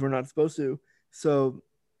tells us we're not supposed to. So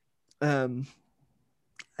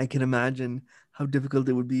I can imagine how difficult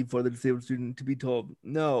it would be for the disabled student to be told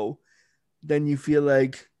no. Then you feel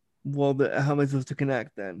like, well, how am I supposed to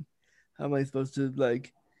connect then? How am I supposed to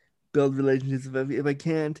like build relationships if I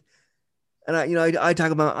can't? And I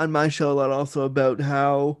talk about on my show a lot also about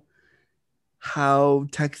how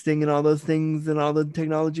texting and all those things and all the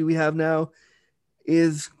technology we have now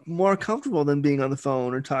is more comfortable than being on the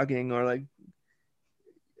phone or talking or like.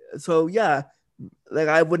 So yeah, like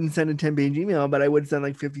I wouldn't send a 10-page email, but I would send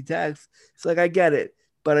like 50 texts. So like I get it,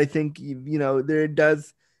 but I think you know there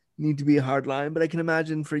does need to be a hard line. But I can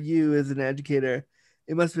imagine for you as an educator,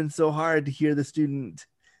 it must have been so hard to hear the student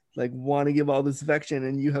like want to give all this affection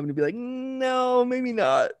and you having to be like, no, maybe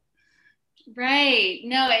not. Right.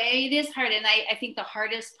 No, it is hard. And I think the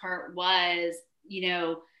hardest part was, you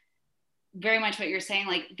know, very much what you're saying,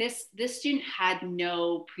 like this student had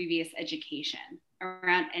no previous education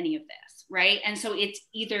around any of this, right? And so it's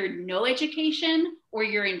either no education or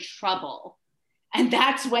you're in trouble. And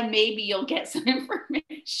that's when maybe you'll get some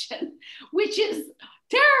information, which is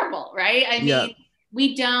terrible, right? I mean,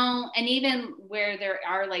 we don't, and even where there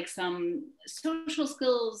are like some social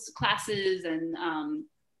skills classes and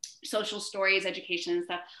social stories, education and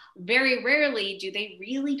stuff, very rarely do they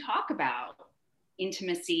really talk about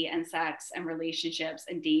intimacy and sex and relationships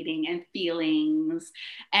and dating and feelings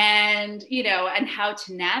and, you know, and how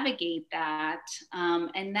to navigate that.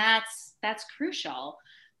 And that's crucial.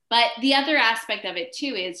 But the other aspect of it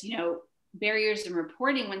too is, you know, barriers in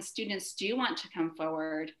reporting when students do want to come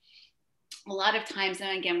forward. A lot of times,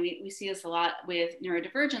 and again, we see this a lot with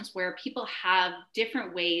neurodivergence, where people have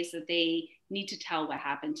different ways that they need to tell what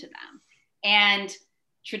happened to them. And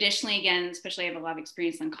traditionally, again, especially I have a lot of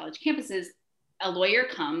experience on college campuses, a lawyer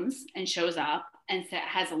comes and shows up and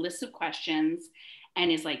has a list of questions.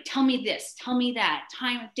 and is like, tell me this, tell me that,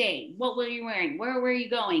 time of day, what were you wearing, where were you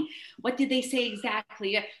going, what did they say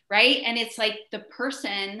exactly, right? And it's like the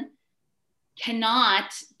person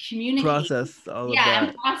cannot communicate, Process all of yeah, that.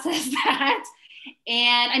 and process that.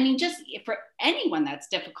 And I mean, just for anyone that's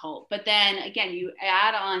difficult. But then again, you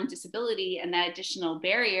add on disability and that additional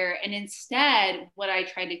barrier. And instead, what I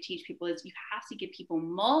try to teach people is you have to give people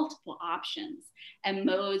multiple options and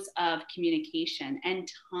modes of communication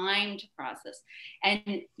and time to process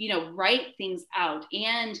and, write things out.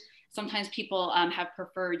 And sometimes people have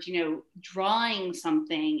preferred, drawing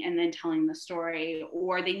something and then telling the story,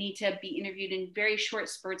 or they need to be interviewed in very short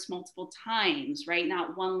spurts multiple times, right?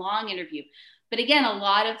 Not one long interview. But again, a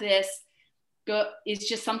lot of this is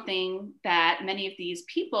just something that many of these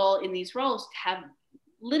people in these roles have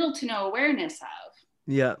little to no awareness of.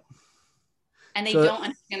 Yeah. And they don't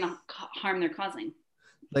understand the harm they're causing.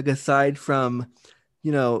 Like aside from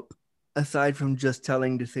just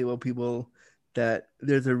telling disabled people that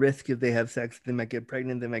there's a risk if they have sex, they might get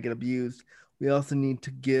pregnant, they might get abused, we also need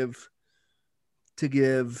to give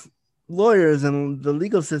lawyers and the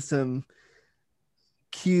legal system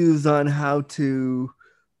cues on how to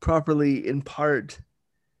properly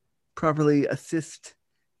assist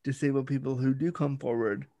disabled people who do come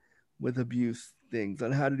forward with abuse things,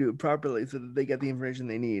 on how to do it properly so that they get the information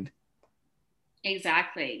they need.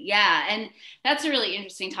 Exactly. Yeah. And that's a really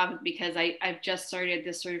interesting topic because I've just started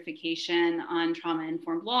this certification on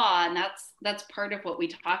trauma-informed law. And that's part of what we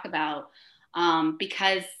talk about,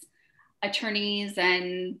 because attorneys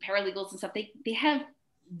and paralegals and stuff, they have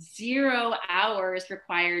 0 hours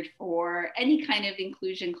required for any kind of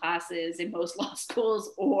inclusion classes in most law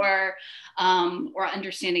schools, or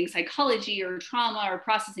understanding psychology or trauma or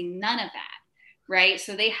processing, none of that. Right.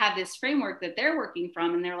 So they have this framework that they're working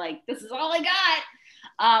from, and they're like, this is all I got.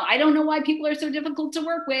 I don't know why people are so difficult to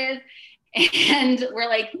work with. And we're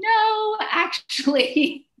like, no,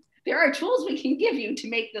 actually, there are tools we can give you to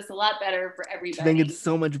make this a lot better for everybody. To make it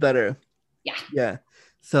so much better. Yeah. Yeah.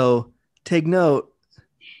 So take note,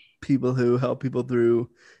 people who help people through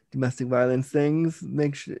domestic violence things,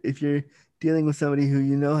 make sure if you're dealing with somebody who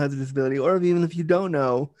has a disability, or even if you don't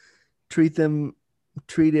know, treat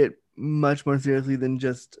it much more seriously than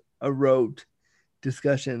just a rote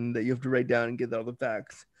discussion that you have to write down and get all the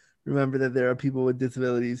facts. Remember that there are people with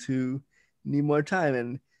disabilities who need more time,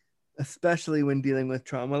 and especially when dealing with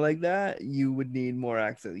trauma like that, you would need more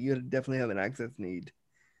access. You definitely have an access need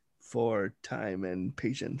for time and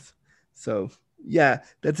patience. So yeah,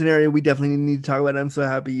 that's an area we definitely need to talk about. I'm so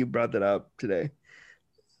happy you brought that up today.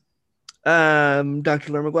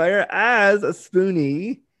 Dr. Laura McGuire, as a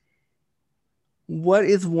spoonie, what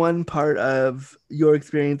is one part of your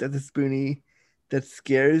experience as a spoonie that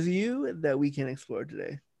scares you that we can explore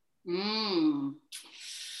today?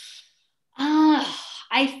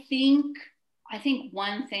 I think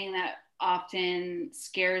one thing that often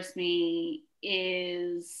scares me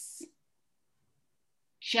is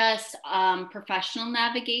just professional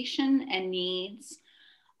navigation and needs.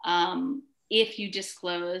 If you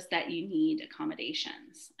disclose that you need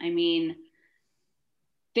accommodations. I mean,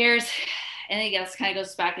 and I guess kind of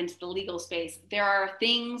goes back into the legal space. There are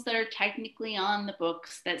things that are technically on the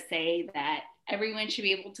books that say that everyone should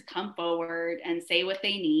be able to come forward and say what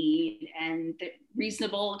they need, and that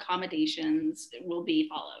reasonable accommodations will be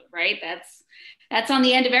followed, right? That's on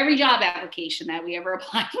the end of every job application that we ever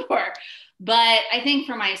apply for. But I think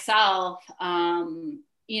for myself,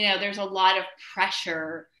 there's a lot of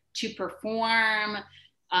pressure to perform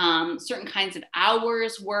certain kinds of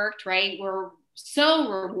hours worked, right? We're so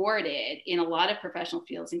rewarded in a lot of professional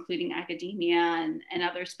fields, including academia and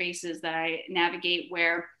other spaces that I navigate,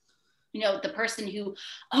 where the person who,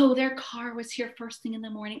 their car was here first thing in the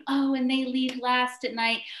morning. And they leave last at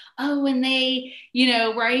night. And they,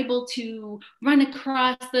 were able to run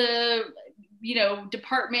across the,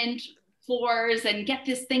 department floors and get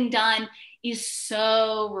this thing done, is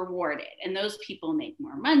so rewarded. And those people make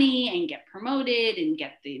more money and get promoted and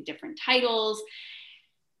get the different titles.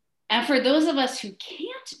 And for those of us who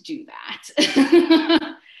can't do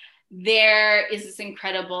that, there is this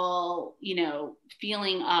incredible,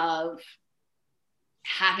 feeling of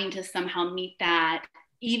having to somehow meet that,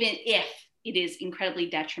 even if it is incredibly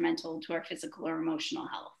detrimental to our physical or emotional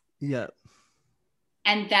health. Yeah.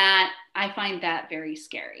 And that, I find that very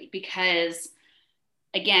scary, because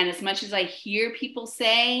again, as much as I hear people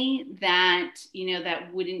say that,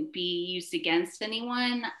 that wouldn't be used against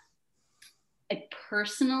anyone, I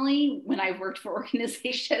personally, when I've worked for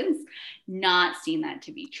organizations, not seen that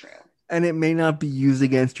to be true. And it may not be used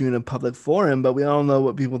against you in a public forum, but we all know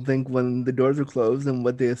what people think when the doors are closed and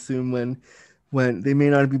what they assume when when they may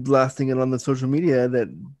not be blasting it on the social media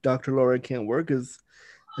that Dr. Laura can't work as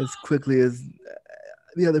quickly as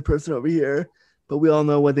the other person over here, but we all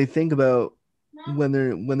know what they think about when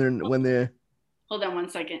they're Hold on one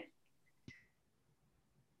second.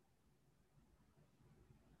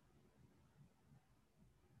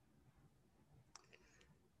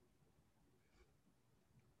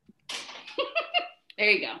 There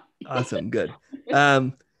you go. awesome, good.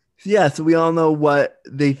 Um, yeah, so we all know what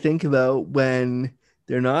they think about when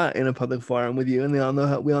they're not in a public forum with you, and we all know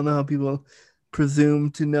how people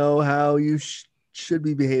presume to know how you should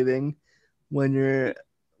be behaving when they're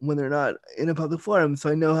not in a public forum. So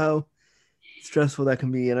I know how stressful that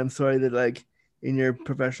can be, and I'm sorry that like in your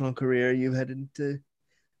professional career you've had to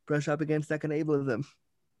brush up against that kind of ableism.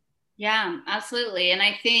 Yeah, absolutely. And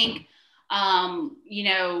I think, you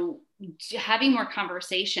know, having more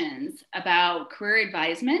conversations about career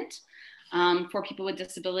advisement for people with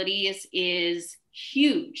disabilities is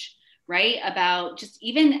huge, right? About just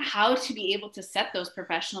even how to be able to set those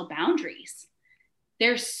professional boundaries.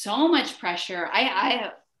 There's so much pressure.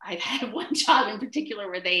 I've had one job in particular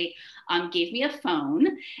where they gave me a phone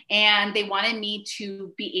and they wanted me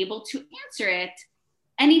to be able to answer it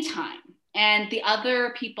anytime. And the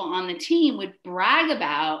other people on the team would brag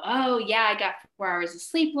about, oh, yeah, I got 4 hours of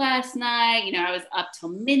sleep last night. You know, I was up till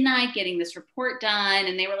midnight getting this report done.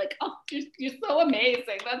 And they were like, oh, you're so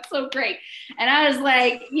amazing. That's so great. And I was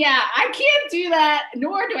like, yeah, I can't do that,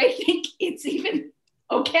 nor do I think it's even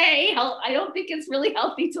okay. I don't think it's really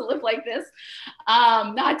healthy to live like this,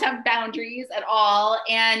 not to have boundaries at all.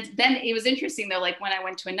 And then it was interesting though, like when I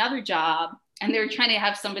went to another job, and they were trying to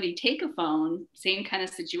have somebody take a phone, same kind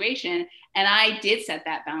of situation. And I did set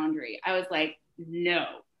that boundary. I was like, no.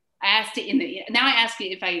 I asked it now I ask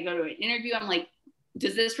it if I go to an interview, I'm like,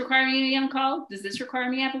 does this require me to be on call? Does this require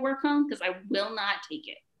me to have a work phone? Because I will not take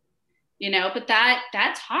it. You know, but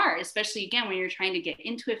that's hard, especially again, when you're trying to get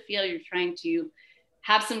into a field, you're trying to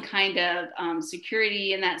have some kind of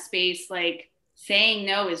security in that space. Like saying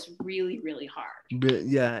no is really, really hard.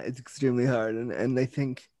 Yeah, it's extremely hard. And I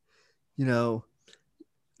think, you know,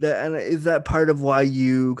 that, and is that part of why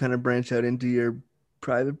you kind of branch out into your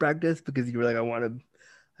private practice, because you were like, I want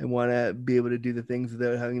to be able to do the things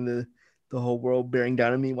without having the whole world bearing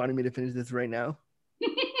down on me, wanting me to finish this right now?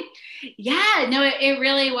 Yeah, no, it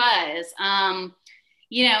really was.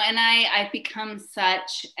 You know, and I've become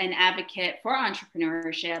such an advocate for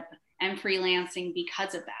entrepreneurship and freelancing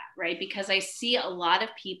because of that, right? Because I see a lot of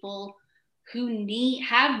people who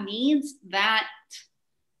have needs that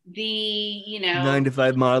the, you know, 9 to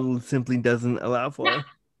 5 model simply doesn't allow for.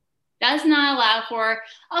 does not allow for,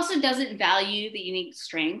 also doesn't value the unique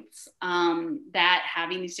strengths that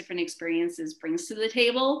having these different experiences brings to the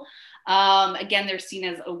table. Again, they're seen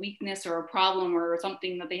as a weakness or a problem or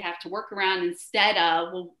something that they have to work around instead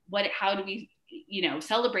of, well, how do we, you know,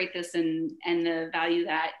 celebrate this and the value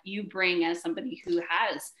that you bring as somebody who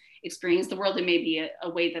has experienced the world in maybe a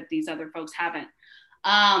way that these other folks haven't.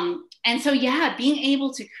 And so, yeah, being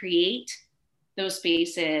able to create those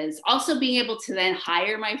spaces, also being able to then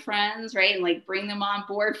hire my friends, right, and like bring them on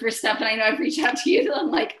board for stuff. And I know I've reached out to you, I'm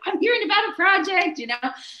like, I'm hearing about a project, you know,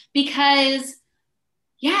 because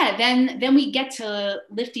yeah, then we get to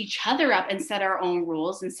lift each other up and set our own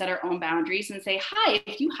rules and set our own boundaries and say, hi,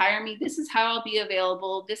 if you hire me, this is how I'll be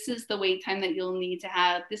available. This is the wait time that you'll need to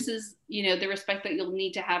have. This is, you know, the respect that you'll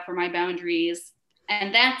need to have for my boundaries.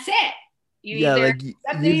 And that's it. You Yeah, either like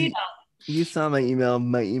accept it or you don't. you saw my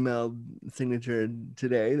email signature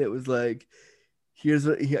today that was like, here's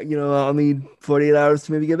what, you know, I'll need 48 hours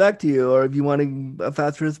to maybe get back to you, or if you want a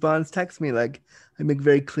fast response, text me. Like, I make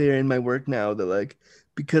very clear in my work now that, like,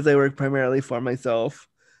 because I work primarily for myself,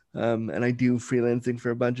 and I do freelancing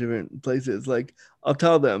for a bunch of different places, like, I'll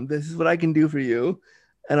tell them this is what I can do for you,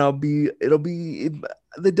 and it'll be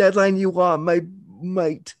the deadline you want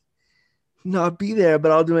might not be there,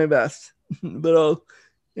 but I'll do my best.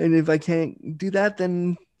 And if I can't do that,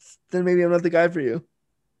 then maybe I'm not the guy for you.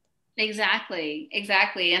 Exactly.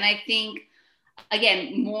 And I think,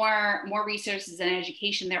 again, more resources and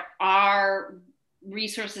education. There are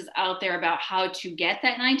resources out there about how to get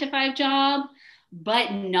that 9 to 5 job,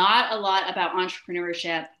 but not a lot about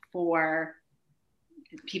entrepreneurship for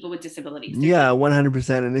people with disabilities. Yeah,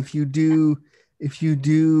 100%. And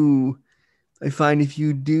I find if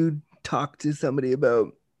you do talk to somebody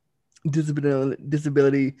about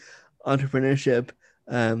disability entrepreneurship,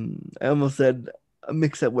 I almost said a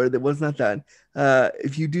mix-up word that was not that.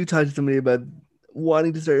 If you do talk to somebody about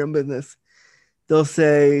wanting to start your own business, they'll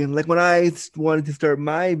say, like when I wanted to start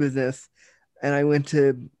my business and I went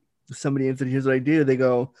to somebody and said, here's what I do, they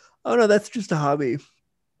go, oh no, that's just a hobby.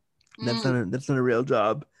 That's not a real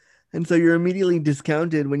job. And so you're immediately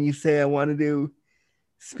discounted when you say, I want to do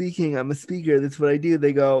speaking. I'm a speaker. That's what I do.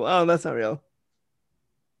 They go, oh, that's not real.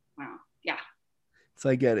 Wow. Yeah. So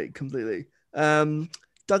I get it completely.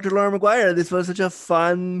 Dr. Laura McGuire, this was such a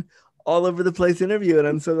fun, all over the place interview, and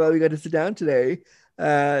I'm so glad we got to sit down today.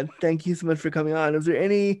 Thank you so much for coming on. Is there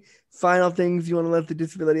any final things you want to let the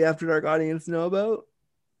Disability After Dark audience know about?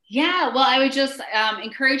 Yeah, well, I would just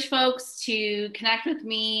encourage folks to connect with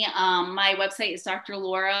me. My website is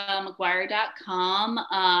drlauramcguire.com.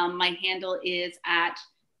 My handle is at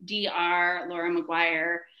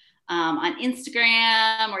drlauramcguire on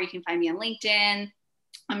Instagram, or you can find me on LinkedIn.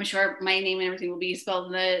 I'm sure my name and everything will be spelled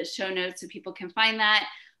in the show notes so people can find that.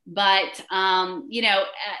 But,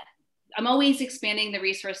 I'm always expanding the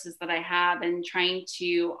resources that I have and trying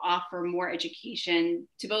to offer more education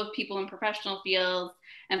to both people in professional fields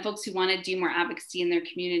and folks who want to do more advocacy in their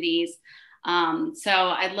communities. So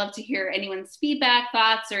I'd love to hear anyone's feedback,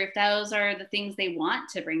 thoughts, or if those are the things they want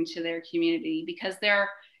to bring to their community, because there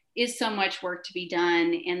is so much work to be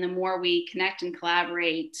done. And the more we connect and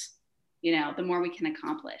collaborate, the more we can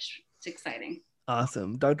accomplish. It's exciting.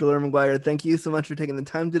 Awesome. Dr. Laura McGuire, thank you so much for taking the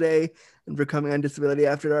time today and for coming on Disability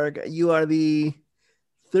After Dark. You are the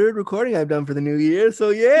third recording I've done for the new year. So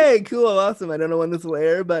yay, cool, awesome. I don't know when this will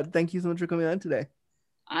air, but thank you so much for coming on today.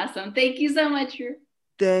 Awesome. Thank you so much, Drew.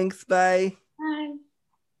 Thanks. Bye. Bye.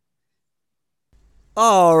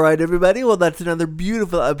 All right, everybody. Well, that's another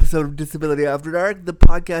beautiful episode of Disability After Dark, the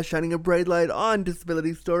podcast shining a bright light on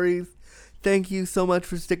disability stories. Thank you so much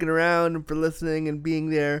for sticking around and for listening and being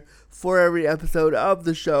there for every episode of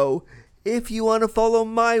the show. If you want to follow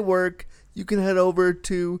my work, you can head over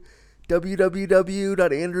to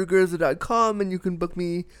www.andrewgurza.com and you can book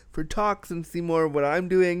me for talks and see more of what I'm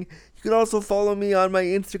doing. You can also follow me on my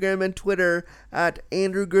Instagram and Twitter at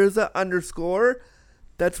 @AndrewGurza_.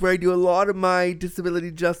 That's where I do a lot of my disability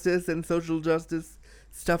justice and social justice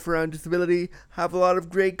stuff around disability, have a lot of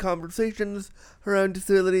great conversations around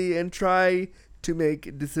disability, and try to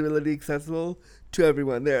make disability accessible to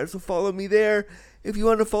everyone there. So follow me there. If you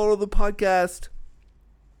want to follow the podcast,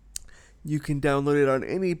 you can download it on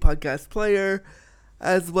any podcast player,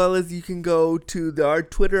 as well as you can go to our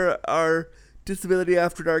Twitter, our Disability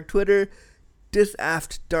After Dark Twitter,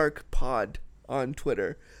 DisAftDarkPod on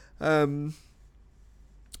Twitter. Thank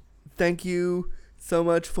you so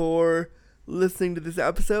much for listening to this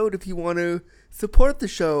episode. If you want to support the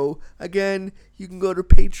show, again, you can go to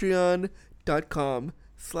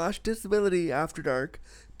patreon.com/disabilityafterdark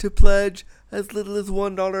to pledge as little as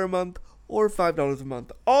 $1 a month or $5 a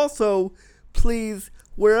month. Also, please,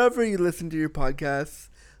 wherever you listen to your podcasts,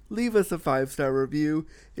 leave us a 5-star review.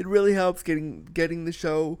 It really helps getting the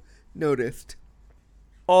show noticed.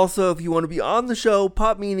 Also, if you want to be on the show,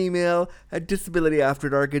 pop me an email at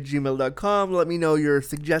disabilityafterdark@gmail.com. Let me know your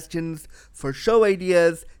suggestions for show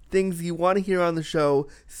ideas, things you want to hear on the show,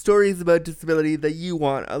 stories about disability that you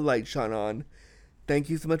want a light shone on. Thank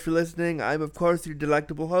you so much for listening. I'm, of course, your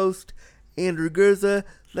delectable host, Andrew Gurza.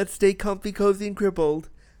 Let's stay comfy, cozy, and crippled,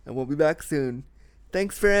 and we'll be back soon.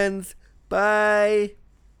 Thanks, friends. Bye.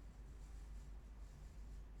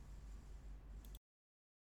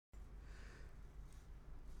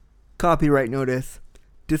 Copyright notice.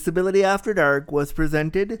 Disability After Dark was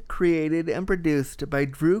presented, created, and produced by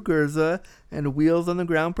Drew Gurza and Wheels on the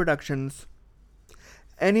Ground Productions.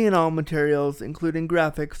 Any and all materials, including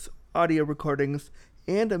graphics, audio recordings,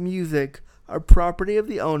 and music, are property of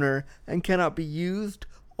the owner and cannot be used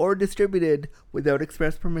or distributed without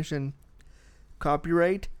express permission.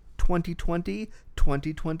 Copyright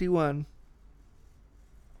 2020-2021.